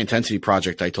that high intensity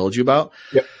project I told you about,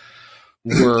 Yep.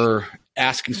 we're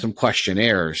asking some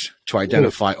questionnaires to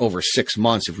identify over 6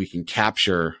 months if we can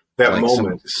capture That like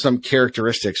moment. some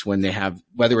characteristics when they have,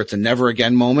 whether it's a never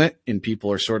again moment and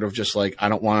people are sort of just like, I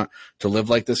don't want to live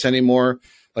like this anymore.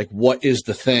 Like what is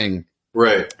the thing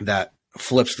Right. that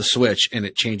flips the switch and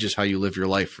it changes how you live your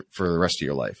life for the rest of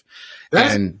your life?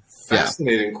 That's And a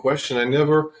fascinating question.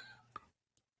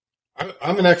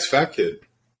 I'm an ex-fat kid.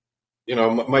 You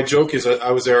know, my joke is I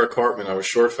was Eric Cartman. I was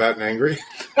short, fat, and angry.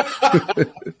 I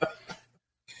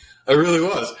really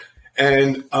was.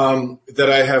 And that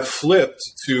I have flipped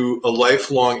to a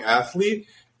lifelong athlete,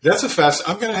 that's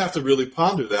I'm going to have to really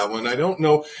ponder that one. I don't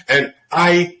know. And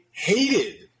I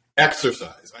hated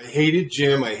exercise. I hated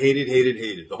gym. I hated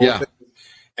the whole thing.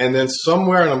 And then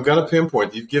somewhere, and I'm going to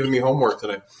pinpoint, you've given me homework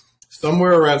today,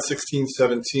 somewhere around 16,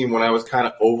 17, when I was kind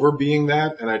of over being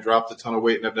that, and I dropped a ton of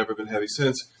weight and I've never been heavy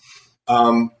since.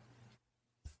 I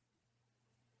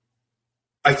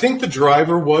think the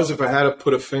driver was, if I had to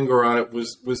put a finger on it,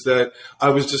 was that I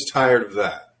was just tired of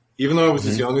that. Even though I was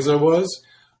as young as I was,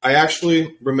 I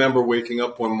actually remember waking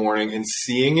up one morning and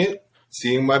seeing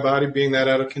my body being that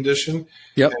out of condition,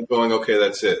 and going, okay,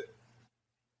 that's it.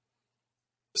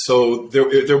 So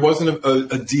there wasn't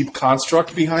a deep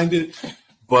construct behind it.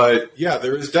 But yeah,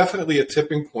 there is definitely a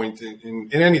tipping point in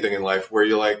anything in life where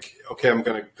you're like, okay, I'm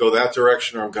going to go that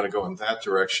direction or I'm going to go in that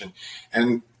direction.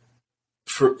 And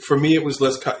for me, it was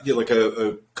less like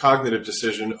a cognitive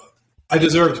decision. I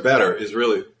deserved better is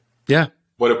really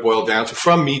what it boiled down to,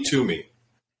 from me to me.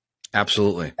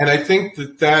 Absolutely. And I think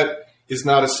that is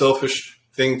not a selfish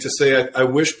thing to say. I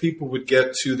wish people would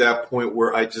get to that point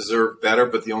where I deserve better,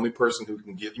 but the only person who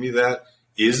can give me that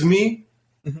is me.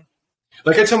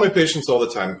 Like I tell my patients all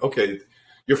the time, okay,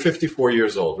 you're 54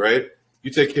 years old, right? You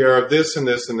take care of this and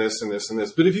this and this and this and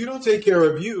this. But if you don't take care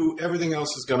of you, everything else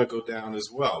is going to go down as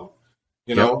well.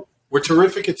 You know, we're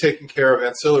terrific at taking care of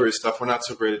ancillary stuff. We're not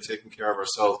so great at taking care of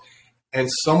ourselves. And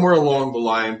somewhere along the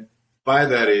line, by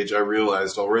that age, I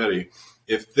realized already,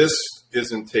 if this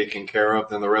isn't taken care of,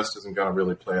 then the rest isn't going to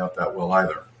really play out that well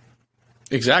either.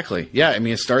 Exactly. Yeah. I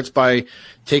mean, it starts by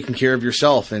taking care of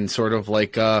yourself and sort of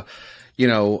like, you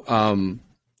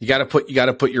got to put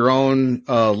your own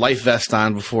life vest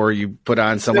on before you put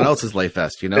on someone else's life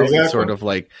vest. You know, exactly. It's sort of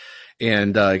like,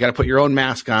 and you got to put your own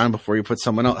mask on before you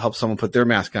help someone put their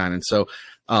mask on. And so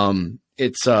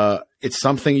it's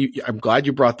something I'm glad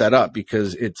you brought that up,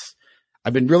 because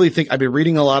I've been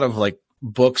reading a lot of like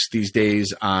books these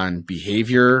days on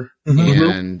behavior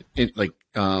and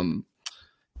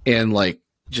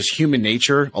just human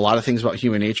nature. A lot of things about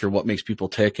human nature, what makes people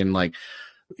tick, and like,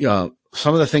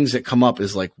 some of the things that come up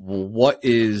is like, well, what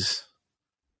is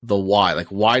the why? Like,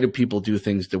 why do people do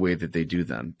things the way that they do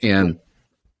them? And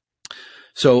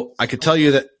so I could tell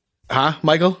you that,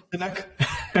 Michael? Sinek.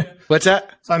 What's that?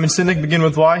 Simon Sinek, Begin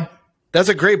with Why. That's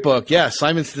a great book. Yeah.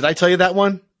 Simon, did I tell you that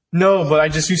one? No,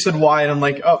 but you said why, and I'm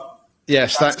like, oh. Yeah.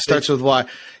 Starts with why.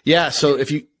 Yeah. So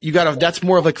if you that's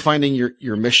more of like finding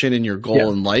your mission and your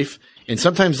goal in life. And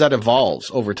sometimes that evolves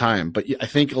over time. But I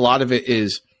think a lot of it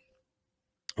is,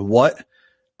 why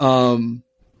do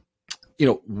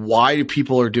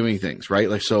people are doing things, right?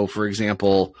 Like, so for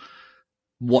example,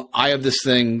 I have this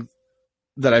thing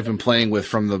that I've been playing with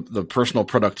from the personal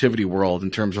productivity world,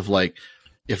 in terms of like,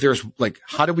 if there's like,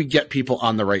 how do we get people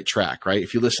on the right track, right?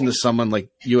 If you listen to someone like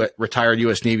retired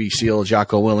U.S. Navy SEAL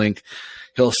Jocko Willink,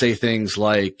 he'll say things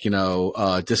like,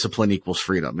 discipline equals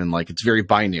freedom. And like, it's very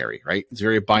binary, right? It's a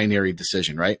very binary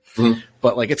decision, right? Mm-hmm.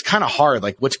 But like, it's kind of hard.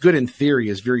 Like, what's good in theory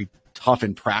is very tough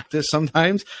in practice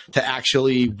sometimes, to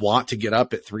actually want to get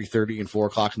up at 3:30 and 4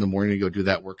 o'clock in the morning to go do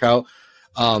that workout.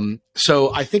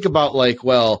 So I think about like,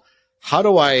 well, how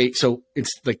do so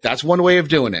it's like, that's one way of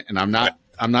doing it. And I'm not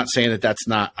saying that's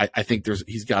not, I think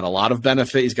he's got a lot of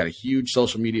benefit. He's got a huge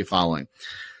social media following,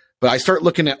 but I start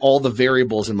looking at all the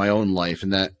variables in my own life,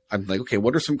 and that I'm like, okay,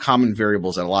 what are some common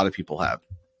variables that a lot of people have?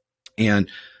 And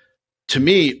to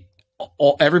me,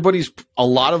 a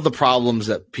lot of the problems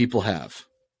that people have,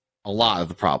 a lot of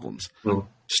the problems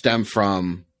stem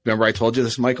from, remember I told you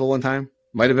this, Michael, one time?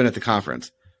 Might have been at the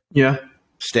conference. Yeah.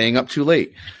 Staying up too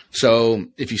late. So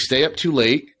if you stay up too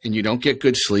late and you don't get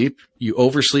good sleep, you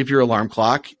oversleep your alarm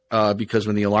clock because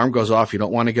when the alarm goes off, you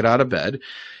don't want to get out of bed.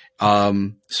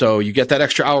 So you get that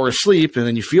extra hour of sleep and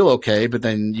then you feel okay, but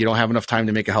then you don't have enough time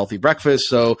to make a healthy breakfast.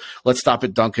 So let's stop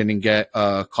at Dunkin' and get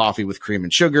a coffee with cream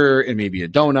and sugar and maybe a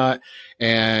donut.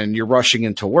 And you're rushing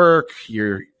into work.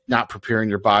 You're not preparing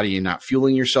your body and not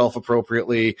fueling yourself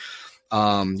appropriately.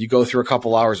 You go through a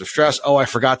couple hours of stress. Oh, I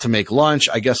forgot to make lunch.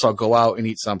 I guess I'll go out and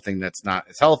eat something that's not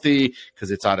as healthy because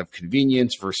it's out of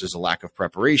convenience versus a lack of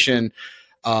preparation.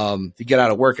 You get out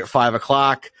of work at 5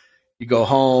 o'clock. You go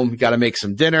home, you got to make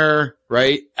some dinner,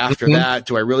 right? After that,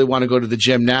 do I really want to go to the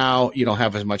gym now? You don't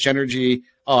have as much energy.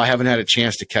 Oh, I haven't had a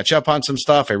chance to catch up on some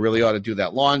stuff. I really ought to do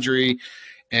that laundry.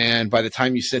 And by the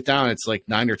time you sit down, it's like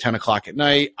 9 or 10 o'clock at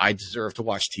night. I deserve to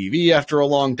watch TV after a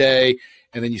long day.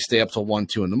 And then you stay up till 1,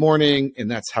 2 in the morning.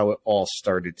 And that's how it all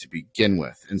started to begin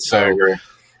with. And so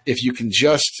if you can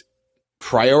just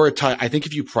prioritize, I think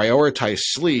if you prioritize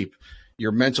sleep,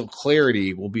 your mental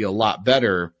clarity will be a lot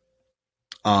better.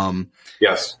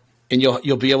 Yes. And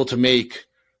you'll be able to make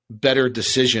better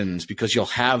decisions because you'll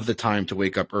have the time to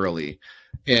wake up early.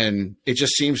 And it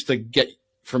just seems to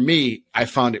for me, I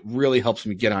found it really helps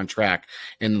me get on track.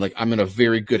 And like, I'm in a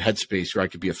very good headspace where I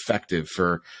could be effective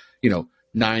for,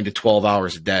 9 to 12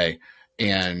 hours a day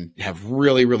and have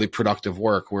really, really productive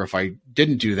work, where if I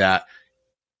didn't do that,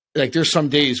 like there's some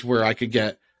days where I could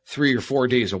get 3 or 4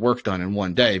 days of work done in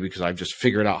one day because I've just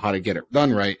figured out how to get it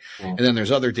done right. And then there's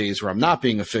other days where I'm not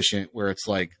being efficient, where it's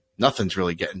like nothing's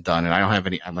really getting done and I don't have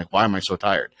any, I'm like, why am I so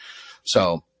tired?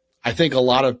 So I think a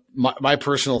lot of my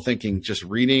personal thinking, just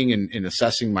reading and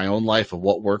assessing my own life of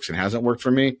what works and hasn't worked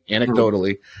for me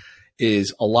anecdotally,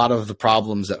 is a lot of the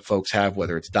problems that folks have,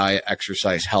 whether it's diet,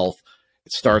 exercise, health,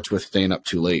 it starts with staying up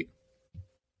too late.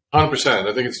 100%.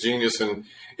 I think it's genius. And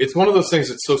it's one of those things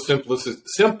that's so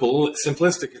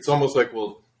simplistic. It's almost like,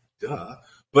 well, duh,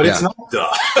 but it's not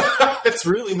duh. It's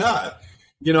really not,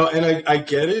 and I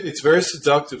get it. It's very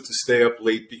seductive to stay up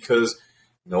late because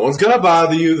no one's going to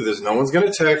bother you. There's no one's going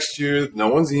to text you. No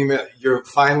one's email. You're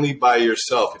finally by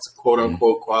yourself. It's a quote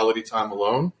unquote quality time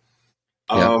alone.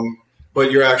 But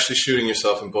you're actually shooting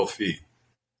yourself in both feet.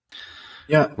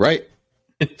 Yeah. Right.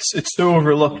 It's so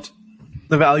overlooked,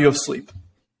 the value of sleep.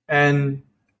 And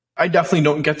I definitely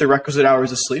don't get the requisite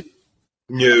hours of sleep.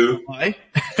 No. Why?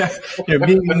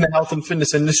 Being in the health and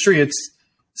fitness industry, it's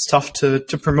tough to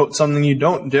promote something you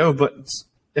don't do. But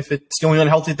if it's the only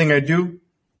unhealthy thing I do,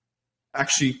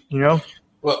 actually,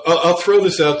 Well, I'll throw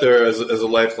this out there as a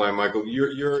lifeline, Michael.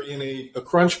 You're in a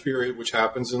crunch period, which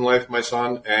happens in life, my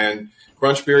son, and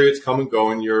crunch periods come and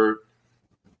go, and you're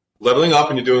leveling up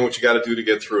and you're doing what you got to do to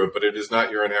get through it, but it is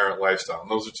not your inherent lifestyle. And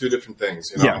those are two different things.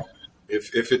 Yeah.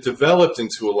 If it developed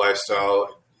into a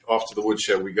lifestyle, off to the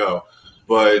woodshed we go.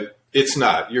 But it's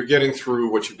not. You're getting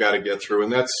through what you've got to get through,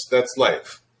 and that's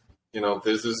life.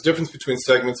 There's a difference between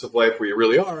segments of life where you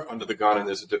really are under the gun, and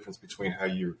there's a difference between how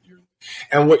you're.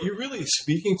 And what you're really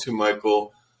speaking to,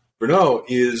 Michael Bruneau,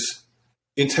 is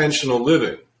intentional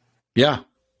living. Yeah.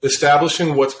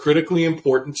 Establishing what's critically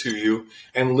important to you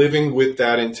and living with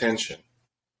that intention.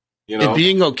 And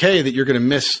being okay that you're going to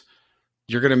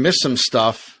miss some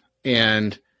stuff,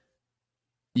 and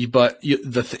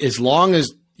as long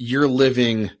as you're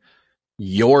living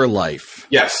your life.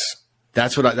 Yes.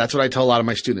 That's what I tell a lot of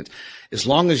my students. As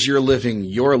long as you're living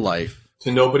your life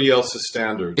to nobody else's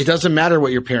standards, it doesn't matter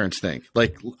what your parents think.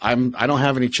 Like I don't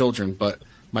have any children, but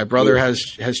my brother has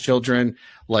children.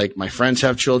 Like my friends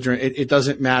have children. It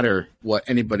doesn't matter what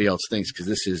anybody else thinks, because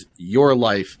this is your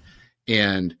life,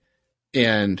 and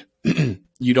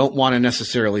you don't want to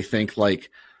necessarily think like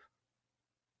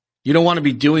you don't want to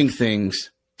be doing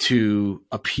things to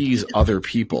appease other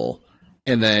people.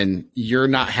 And then you're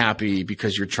not happy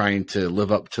because you're trying to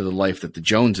live up to the life that the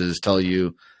Joneses tell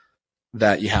you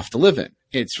that you have to live in.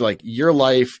 It's like your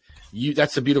life.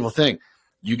 That's the beautiful thing.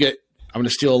 I'm going to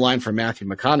steal a line from Matthew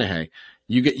McConaughey.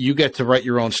 You get to write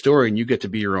your own story, and you get to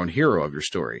be your own hero of your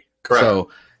story.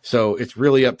 Correct. So it's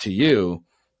really up to you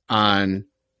on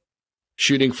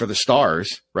shooting for the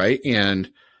stars, right?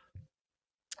 And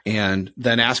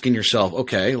then asking yourself,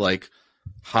 okay, like,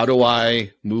 how do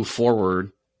I move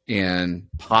forward and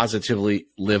positively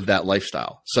live that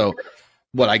lifestyle? So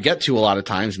what I get to a lot of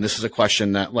times, and this is a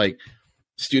question that like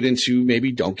students who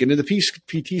maybe don't get into the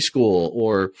PT school,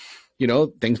 or,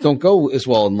 things don't go as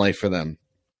well in life for them.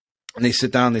 And they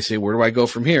sit down and they say, where do I go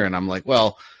from here? And I'm like,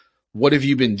 well, what have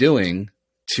you been doing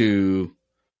to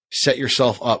set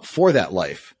yourself up for that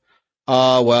life.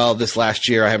 Well, this last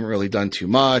year I haven't really done too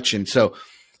much. And so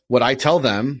what I tell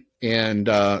them, and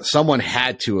someone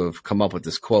had to have come up with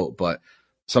this quote, but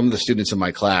some of the students in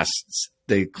my class,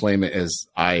 they claim it as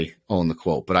I own the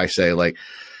quote. But I say, like,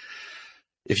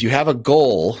 if you have a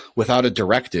goal without a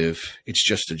directive, it's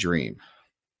just a dream.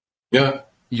 Yeah.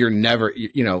 You're never,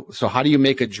 so how do you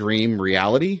make a dream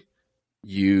reality?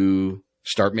 You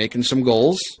start making some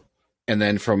goals. And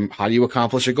then from how do you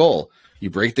accomplish a goal? You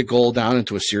break the goal down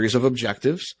into a series of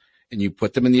objectives and you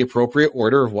put them in the appropriate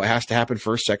order of what has to happen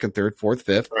first, second, third, fourth,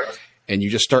 fifth. Right. And you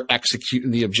just start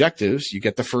executing the objectives. You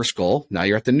get the first goal. Now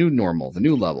you're at the new normal, the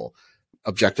new level.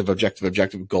 Objective,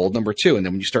 goal number 2. And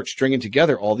then when you start stringing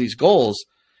together all these goals,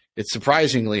 it's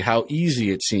surprisingly how easy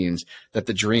it seems that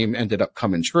the dream ended up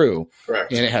coming true.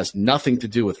 Correct. And it has nothing to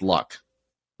do with luck.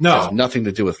 No. It has nothing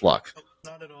to do with luck.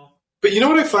 Not at all. But you know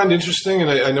what I find interesting, and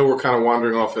I know we're kind of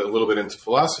wandering off a little bit into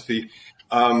philosophy.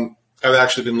 I've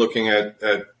actually been looking at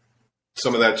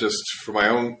some of that just for my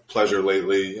own pleasure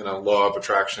lately, law of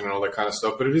attraction and all that kind of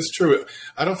stuff. But it is true.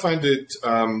 I don't find it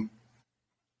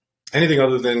anything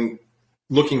other than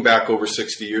looking back over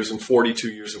 60 years and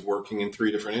 42 years of working in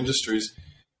 3 different industries.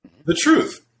 The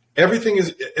truth, everything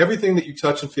that you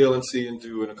touch and feel and see and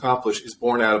do and accomplish is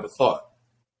born out of a thought.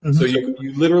 Mm-hmm. So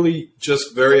you literally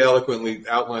just very eloquently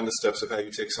outline the steps of how you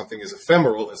take something as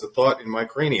ephemeral as a thought in my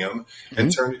cranium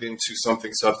and turn it into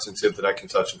something substantive that I can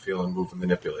touch and feel and move and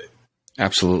manipulate.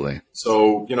 Absolutely.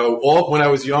 So, when I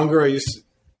was younger, I used to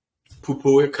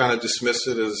poo-poo it, kind of dismiss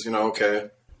it as, okay,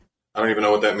 I don't even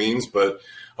know what that means, but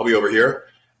I'll be over here.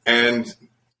 And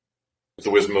with the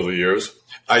wisdom of the years,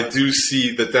 I do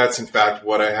see that that's, in fact,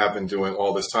 what I have been doing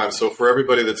all this time. So for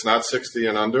everybody that's not 60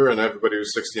 and under and everybody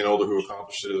who's 60 and older who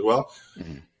accomplished it as well,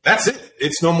 that's it.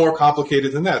 It's no more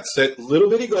complicated than that. Set little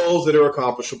bitty goals that are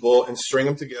accomplishable and string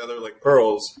them together like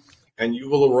pearls, and you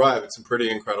will arrive at some pretty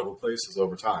incredible places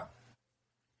over time.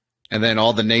 And then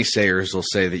all the naysayers will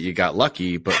say that you got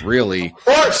lucky, but really... Of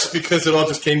course, because it all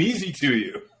just came easy to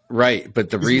you. Right, but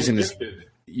the reason is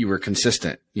you were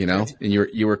consistent, and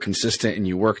you were consistent and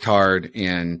you worked hard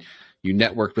and you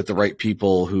networked with the right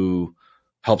people who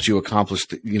helped you accomplish,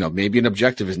 maybe an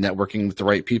objective is networking with the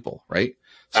right people, right?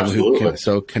 Absolutely.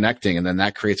 So connecting, and then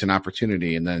that creates an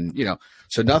opportunity. And then,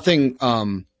 so nothing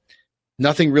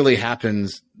really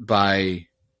happens by...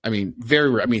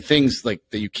 things like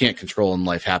that you can't control in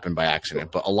life happen by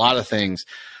accident, but a lot of things,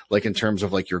 like in terms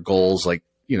of like your goals, like,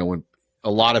 when a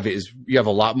lot of it is, you have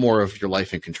a lot more of your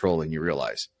life in control than you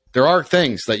realize. There are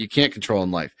things that you can't control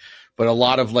in life, but a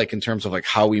lot of like, in terms of like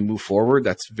how we move forward,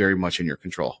 that's very much in your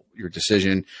control, your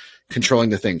decision,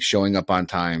 controlling the things, showing up on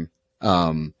time,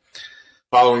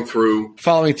 following through,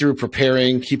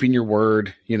 preparing, keeping your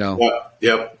word,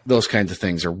 Yep. Those kinds of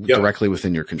things are directly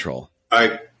within your control.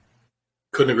 I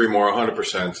couldn't agree more,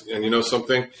 100%. And you know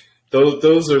something?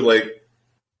 Those are like,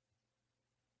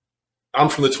 I'm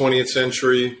from the 20th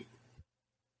century,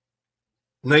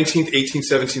 19th, 18th,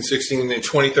 17th, 16th, and then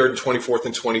 23rd and 24th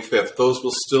and 25th. Those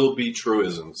will still be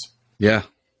truisms. Yeah,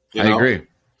 I agree.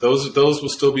 Those will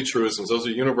still be truisms. Those are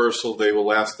universal. They will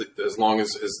last as long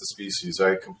as the species.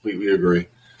 I completely agree.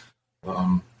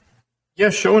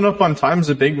 Showing up on time is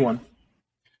a big one.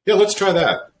 Yeah, let's try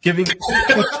that.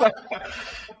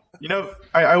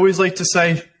 I always like to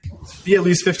say, be at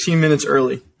least 15 minutes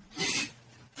early.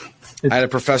 I had a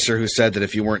professor who said that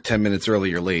if you weren't 10 minutes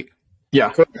early, you're late. Yeah.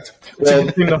 Correct. Well,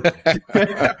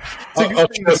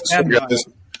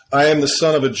 I am the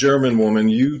son of a German woman.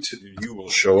 You will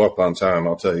show up on time.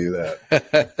 I'll tell you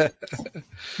that.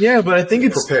 Yeah, but I think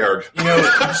it's prepared.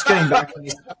 Just getting back.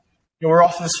 We're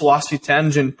off this philosophy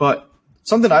tangent, but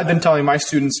something I've been telling my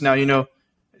students now, at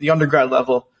the undergrad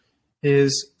level,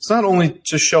 is it's not only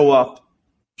just show up.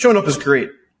 Showing up is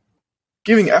great.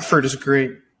 Giving effort is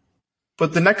great.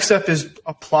 But the next step is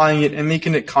applying it and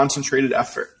making it concentrated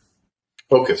effort.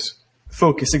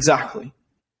 Focus, exactly.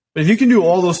 But if you can do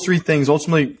all those 3 things,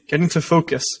 ultimately getting to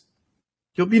focus,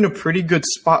 you'll be in a pretty good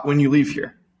spot when you leave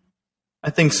here. I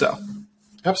think so.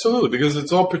 Absolutely, because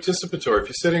it's all participatory. If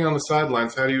you're sitting on the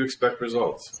sidelines, how do you expect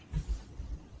results?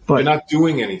 But you're not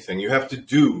doing anything. You have to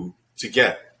do to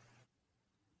get.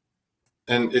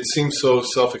 And it seems so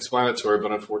self-explanatory,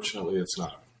 but unfortunately it's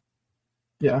not.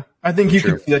 Yeah, I think you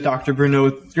can see that, Dr. Bruneau,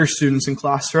 with your students in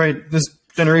class, right? This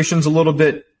generation's a little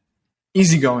bit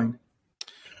easygoing.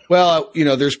 Well,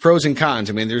 there's pros and cons.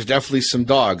 I mean, there's definitely some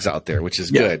dogs out there, which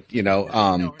is good, we're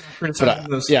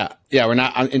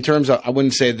not in terms of, I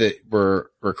wouldn't say that we're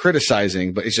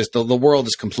criticizing, but it's just the world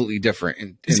is completely different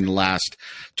in the last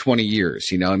 20 years.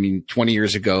 I mean, 20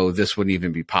 years ago, this wouldn't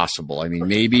even be possible. I mean,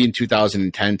 maybe in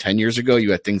 2010, 10 years ago,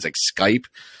 you had things like Skype,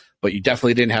 but you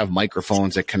definitely didn't have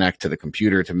microphones that connect to the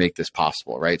computer to make this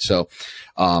possible. Right. So,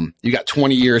 you got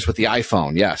 20 years with the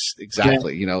iPhone. Yes,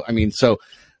 exactly. Yeah. I mean, so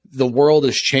the world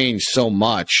has changed so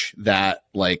much that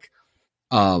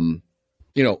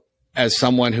as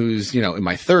someone who's, in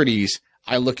my 30s,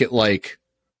 I look at like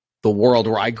the world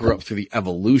where I grew up through the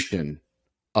evolution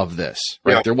of this,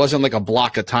 right? Yeah. There wasn't like a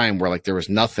block of time where like there was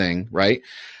nothing, right?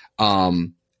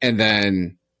 And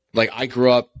then like I grew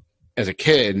up as a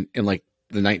kid in like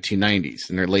the 1990s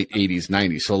and their late 80s,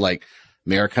 90s. So like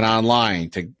American Online,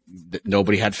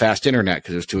 nobody had fast internet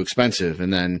because it was too expensive.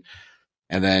 And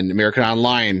then American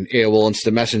Online, AOL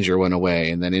Instant Messenger went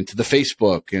away, and then into the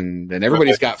Facebook, and then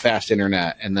everybody's got fast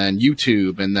internet, and then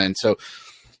YouTube. And then so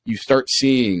you start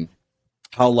seeing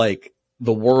how like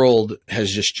the world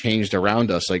has just changed around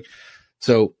us. Like,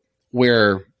 so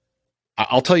where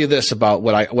I'll tell you this about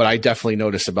what I definitely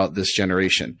notice about this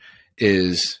generation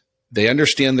is they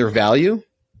understand their value,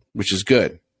 which is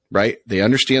good, right? They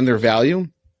understand their value.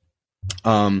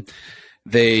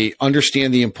 They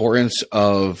understand the importance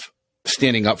of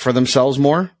standing up for themselves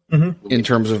more in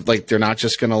terms of like, they're not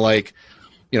just going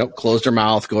to close their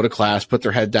mouth, go to class, put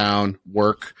their head down,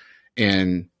 work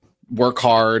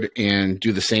hard and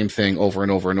do the same thing over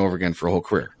and over and over again for a whole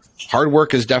career. Hard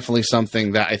work is definitely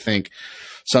something that I think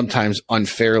sometimes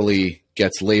unfairly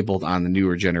gets labeled on the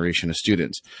newer generation of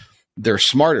students. They're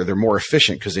smarter. They're more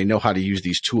efficient because they know how to use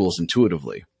these tools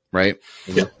intuitively. Right.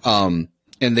 Yeah. And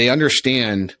they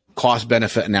understand cost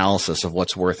benefit analysis of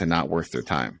what's worth and not worth their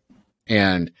time.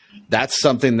 And that's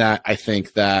something that I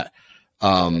think that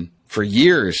for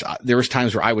years, there was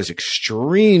times where I was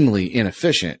extremely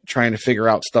inefficient trying to figure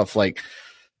out stuff like,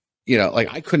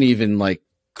 like I couldn't even like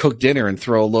cook dinner and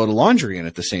throw a load of laundry in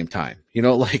at the same time.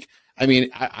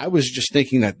 I was just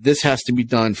thinking that this has to be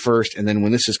done first. And then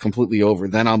when this is completely over,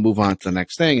 then I'll move on to the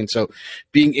next thing. And so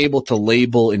being able to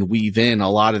label and weave in a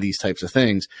lot of these types of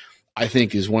things, I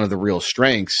think is one of the real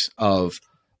strengths of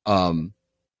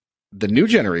the new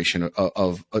generation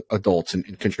of adults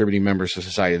and contributing members of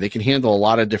society. They can handle a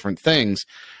lot of different things,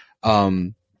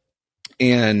 and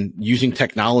using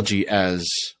technology as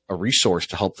a resource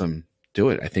to help them do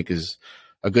it, I think is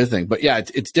a good thing. But yeah,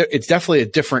 it's definitely a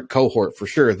different cohort for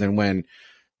sure than when,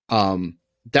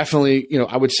 definitely,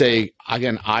 I would say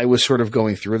again, I was sort of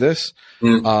going through this.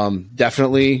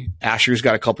 Definitely Asher's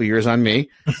got a couple years on me.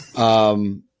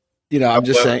 I'm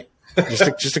just saying.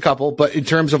 just a couple, but in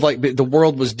terms of like the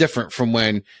world was different from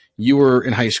when you were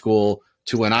in high school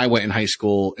to when I went in high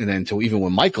school, and then to even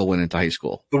when Michael went into high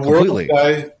school. The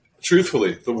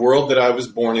world that I was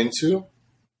born into,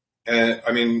 and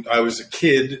I mean, I was a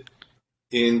kid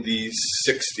in the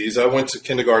 60s. I went to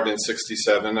kindergarten in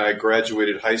 67. I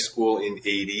graduated high school in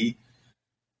 80.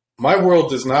 My world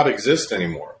does not exist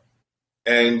anymore.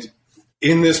 And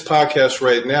in this podcast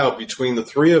right now, between the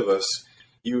three of us,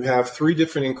 you have three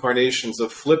different incarnations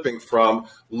of flipping from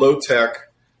low tech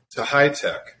to high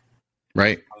tech.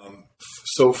 Right.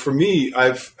 So for me,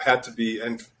 I've had to be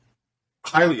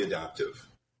highly adaptive.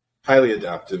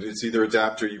 It's either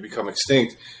adapt or you become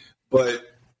extinct. But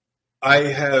I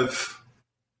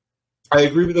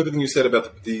agree with everything you said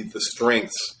about the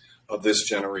strengths of this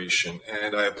generation.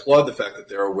 And I applaud the fact that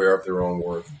they're aware of their own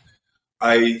worth.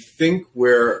 I think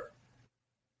where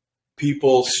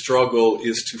people struggle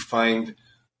is to find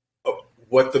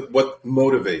what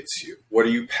motivates you. What are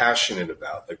you passionate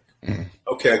about? Like,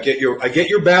 okay, I get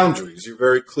your boundaries. You're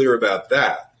very clear about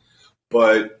that.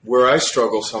 But where I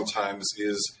struggle sometimes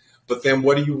is, but then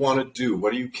what do you want to do?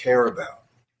 What do you care about?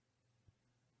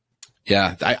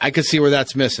 Yeah, I could see where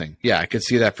that's missing. Yeah, I could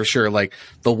see that for sure. Like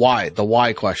the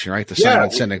why question, right? The Simon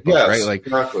Sinek book, right? Like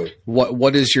exactly.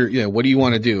 What is your, what do you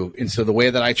want to do? And so the way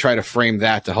that I try to frame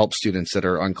that to help students that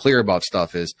are unclear about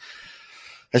stuff is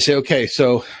I say, okay,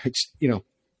 so it's,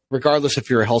 regardless if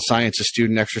you're a health sciences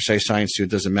student, exercise science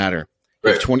student, doesn't matter.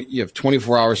 Right. You have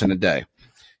 24 hours in a day.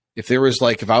 If I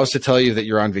was to tell you that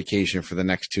you're on vacation for the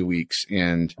next 2 weeks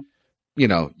and you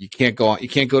can't go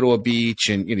to a beach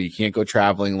and, you can't go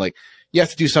traveling, like you have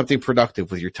to do something productive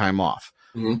with your time off.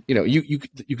 Mm-hmm. You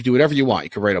could do whatever you want. You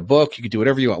could write a book. You could do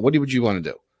whatever you want. What would you want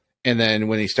to do? And then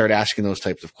when they start asking those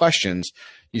types of questions,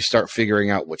 you start figuring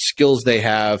out what skills they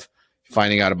have,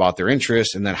 finding out about their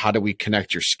interests, and then how do we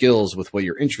connect your skills with what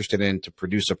you're interested in to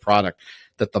produce a product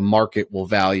that the market will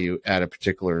value at a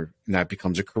particular, and that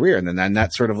becomes a career. And then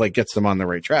that sort of like gets them on the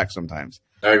right track sometimes.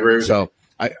 I agree with you.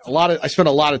 I spend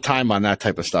a lot of time on that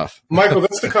type of stuff. Michael,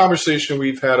 that's the conversation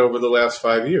we've had over the last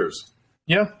 5 years.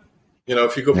 Yeah.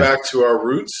 If you go back to our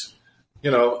roots,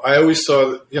 I always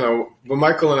saw, when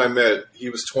Michael and I met, he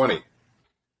was 20.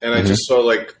 And I just saw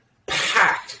like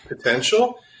packed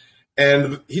potential.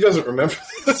 And he doesn't remember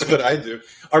this, but I do.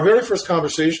 Our very first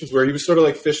conversations where he was sort of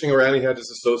like fishing around. He had his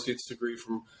associate's degree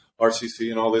from RCC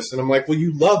and all this. And I'm like, well,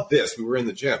 you love this. We were in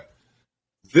the gym.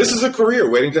 This is a career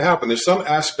waiting to happen. There's some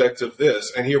aspect of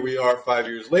this. And here we are 5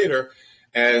 years later.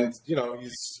 And,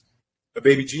 he's a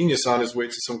baby genius on his way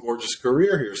to some gorgeous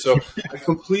career here. So I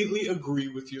completely agree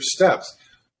with your steps.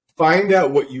 Find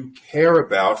out what you care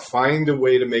about. Find a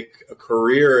way to make a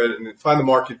career and find the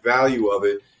market value of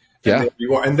it. Yeah.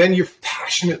 And then you're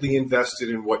passionately invested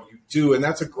in what you do. And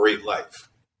that's a great life.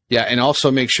 Yeah. And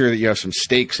also make sure that you have some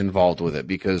stakes involved with it,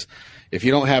 because if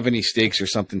you don't have any stakes or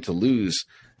something to lose,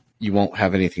 you won't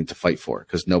have anything to fight for,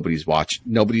 because nobody's watching.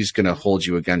 Nobody's going to hold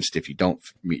you against if you don't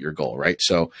meet your goal. Right.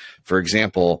 So for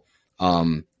example,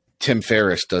 Tim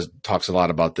Ferriss talks a lot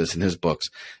about this in his books.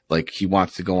 Like, he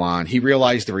wants to go on. He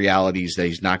realized the realities that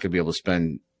he's not going to be able to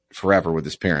spend forever with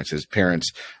his parents. His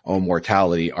parents' own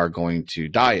mortality are going to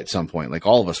die at some point. Like,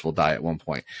 all of us will die at one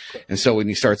point. And so when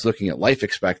he starts looking at life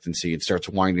expectancy and starts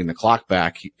winding the clock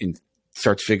back and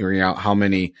starts figuring out how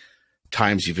many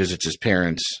times he visits his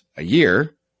parents a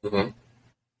year,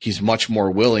 he's much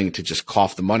more willing to just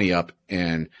cough the money up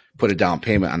and put a down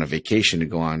payment on a vacation to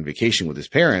go on vacation with his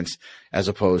parents, as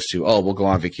opposed to, oh, we'll go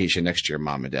on vacation next year,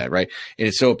 mom and dad. Right.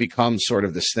 And so it becomes sort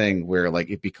of this thing where, like,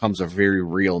 it becomes a very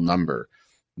real number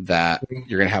that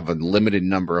you're going to have a limited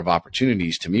number of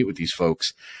opportunities to meet with these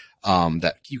folks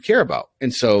that you care about.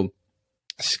 And so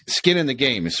skin in the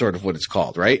game is sort of what it's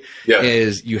called, right? Yeah.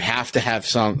 Is you have to have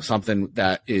something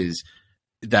that is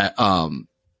going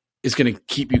to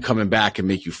keep you coming back and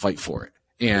make you fight for it.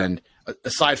 And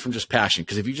aside from just passion,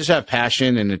 because if you just have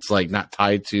passion and it's like not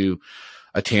tied to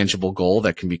a tangible goal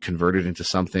that can be converted into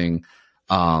something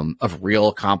of real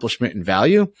accomplishment and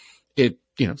value,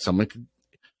 someone could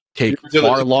take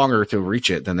far longer to reach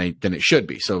it than it should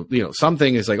be. So,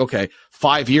 something is like, okay,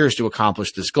 5 years to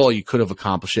accomplish this goal. You could have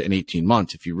accomplished it in 18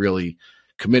 months if you really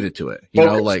committed to it.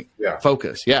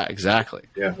 Focus. Yeah, exactly.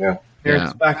 Yeah. Here,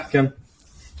 it's back again.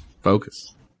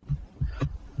 Focus.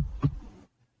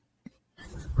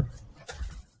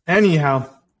 Anyhow.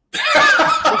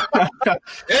 What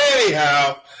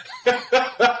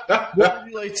would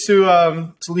you like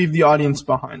to leave the audience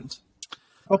behind?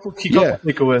 Couple key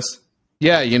takeaways.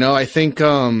 Yeah, I think,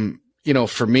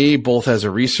 for me, both as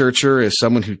a researcher, as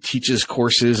someone who teaches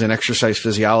courses in exercise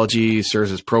physiology,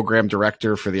 serves as program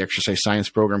director for the exercise science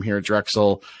program here at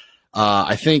Drexel,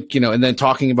 I think, and then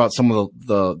talking about some of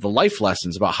the life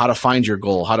lessons about how to find your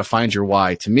goal, how to find your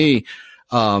why. To me,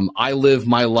 I live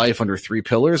my life under 3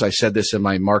 pillars. I said this in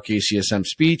my Mark ACSM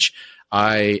speech.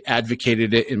 I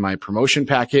advocated it in my promotion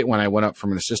packet when I went up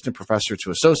from an assistant professor to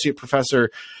associate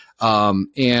professor.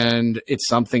 And it's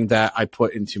something that I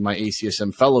put into my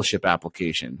ACSM fellowship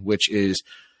application, which is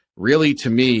really, to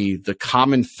me, the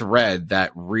common thread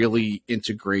that really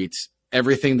integrates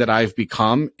everything that I've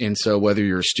become. And so whether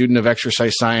you're a student of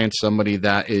exercise science, somebody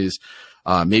that is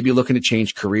maybe looking to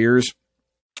change careers,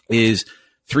 is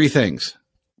 3 things: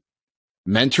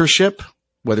 mentorship,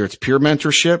 whether it's peer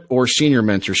mentorship or senior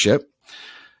mentorship;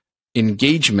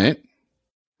 engagement,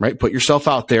 right? Put yourself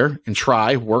out there and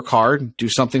try, work hard, do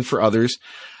something for others,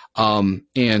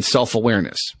 and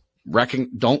self-awareness.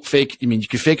 Don't fake. I mean, you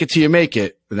can fake it till you make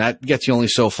it, but that gets you only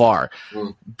so far.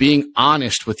 Being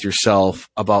honest with yourself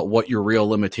about what your real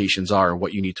limitations are and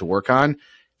what you need to work on.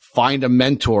 Find a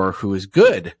mentor who is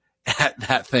good at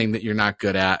that thing that you're not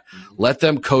good at. Let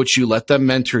them coach you, let them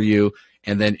mentor you,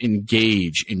 and then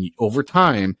engage. And over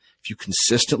time, if you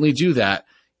consistently do that,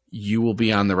 you will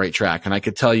be on the right track. And I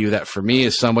could tell you that for me,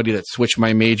 as somebody that switched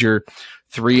my major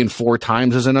 3 and 4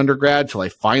 times as an undergrad till I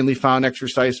finally found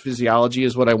exercise physiology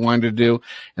is what I wanted to do,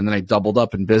 and then I doubled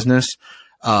up in business.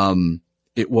 I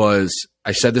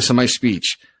said this in my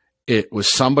speech, it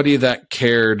was somebody that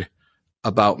cared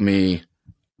about me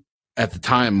at the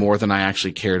time more than I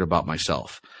actually cared about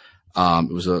myself.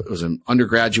 It was an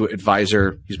undergraduate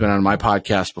advisor. He's been on my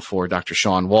podcast before, Dr.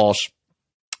 Sean Walsh.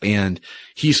 And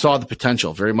he saw the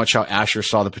potential, very much how Asher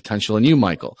saw the potential in you,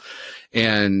 Michael.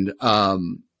 And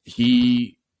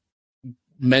he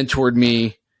mentored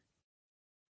me,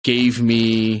 gave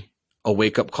me a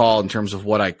wake-up call in terms of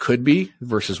what I could be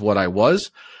versus what I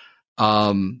was,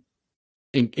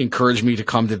 encouraged me to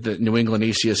come to the New England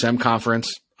ACSM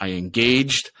conference. I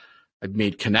engaged. I've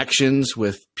made connections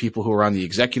with people who are on the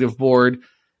executive board.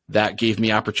 That gave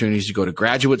me opportunities to go to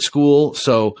graduate school.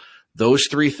 So those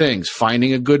three things,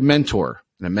 finding a good mentor.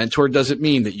 And a mentor doesn't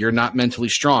mean that you're not mentally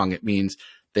strong. It means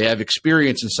they have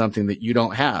experience in something that you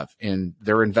don't have, and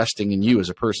they're investing in you as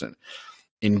a person.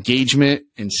 Engagement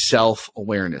and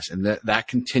self-awareness. And that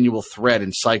continual thread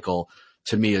and cycle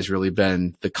to me has really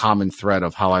been the common thread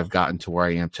of how I've gotten to where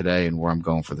I am today and where I'm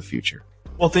going for the future.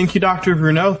 Well, thank you, Dr.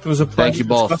 Bruneau. It was a pleasure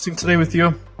discussing today with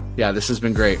you. Yeah, this has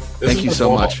been great. Thank you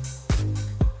so much.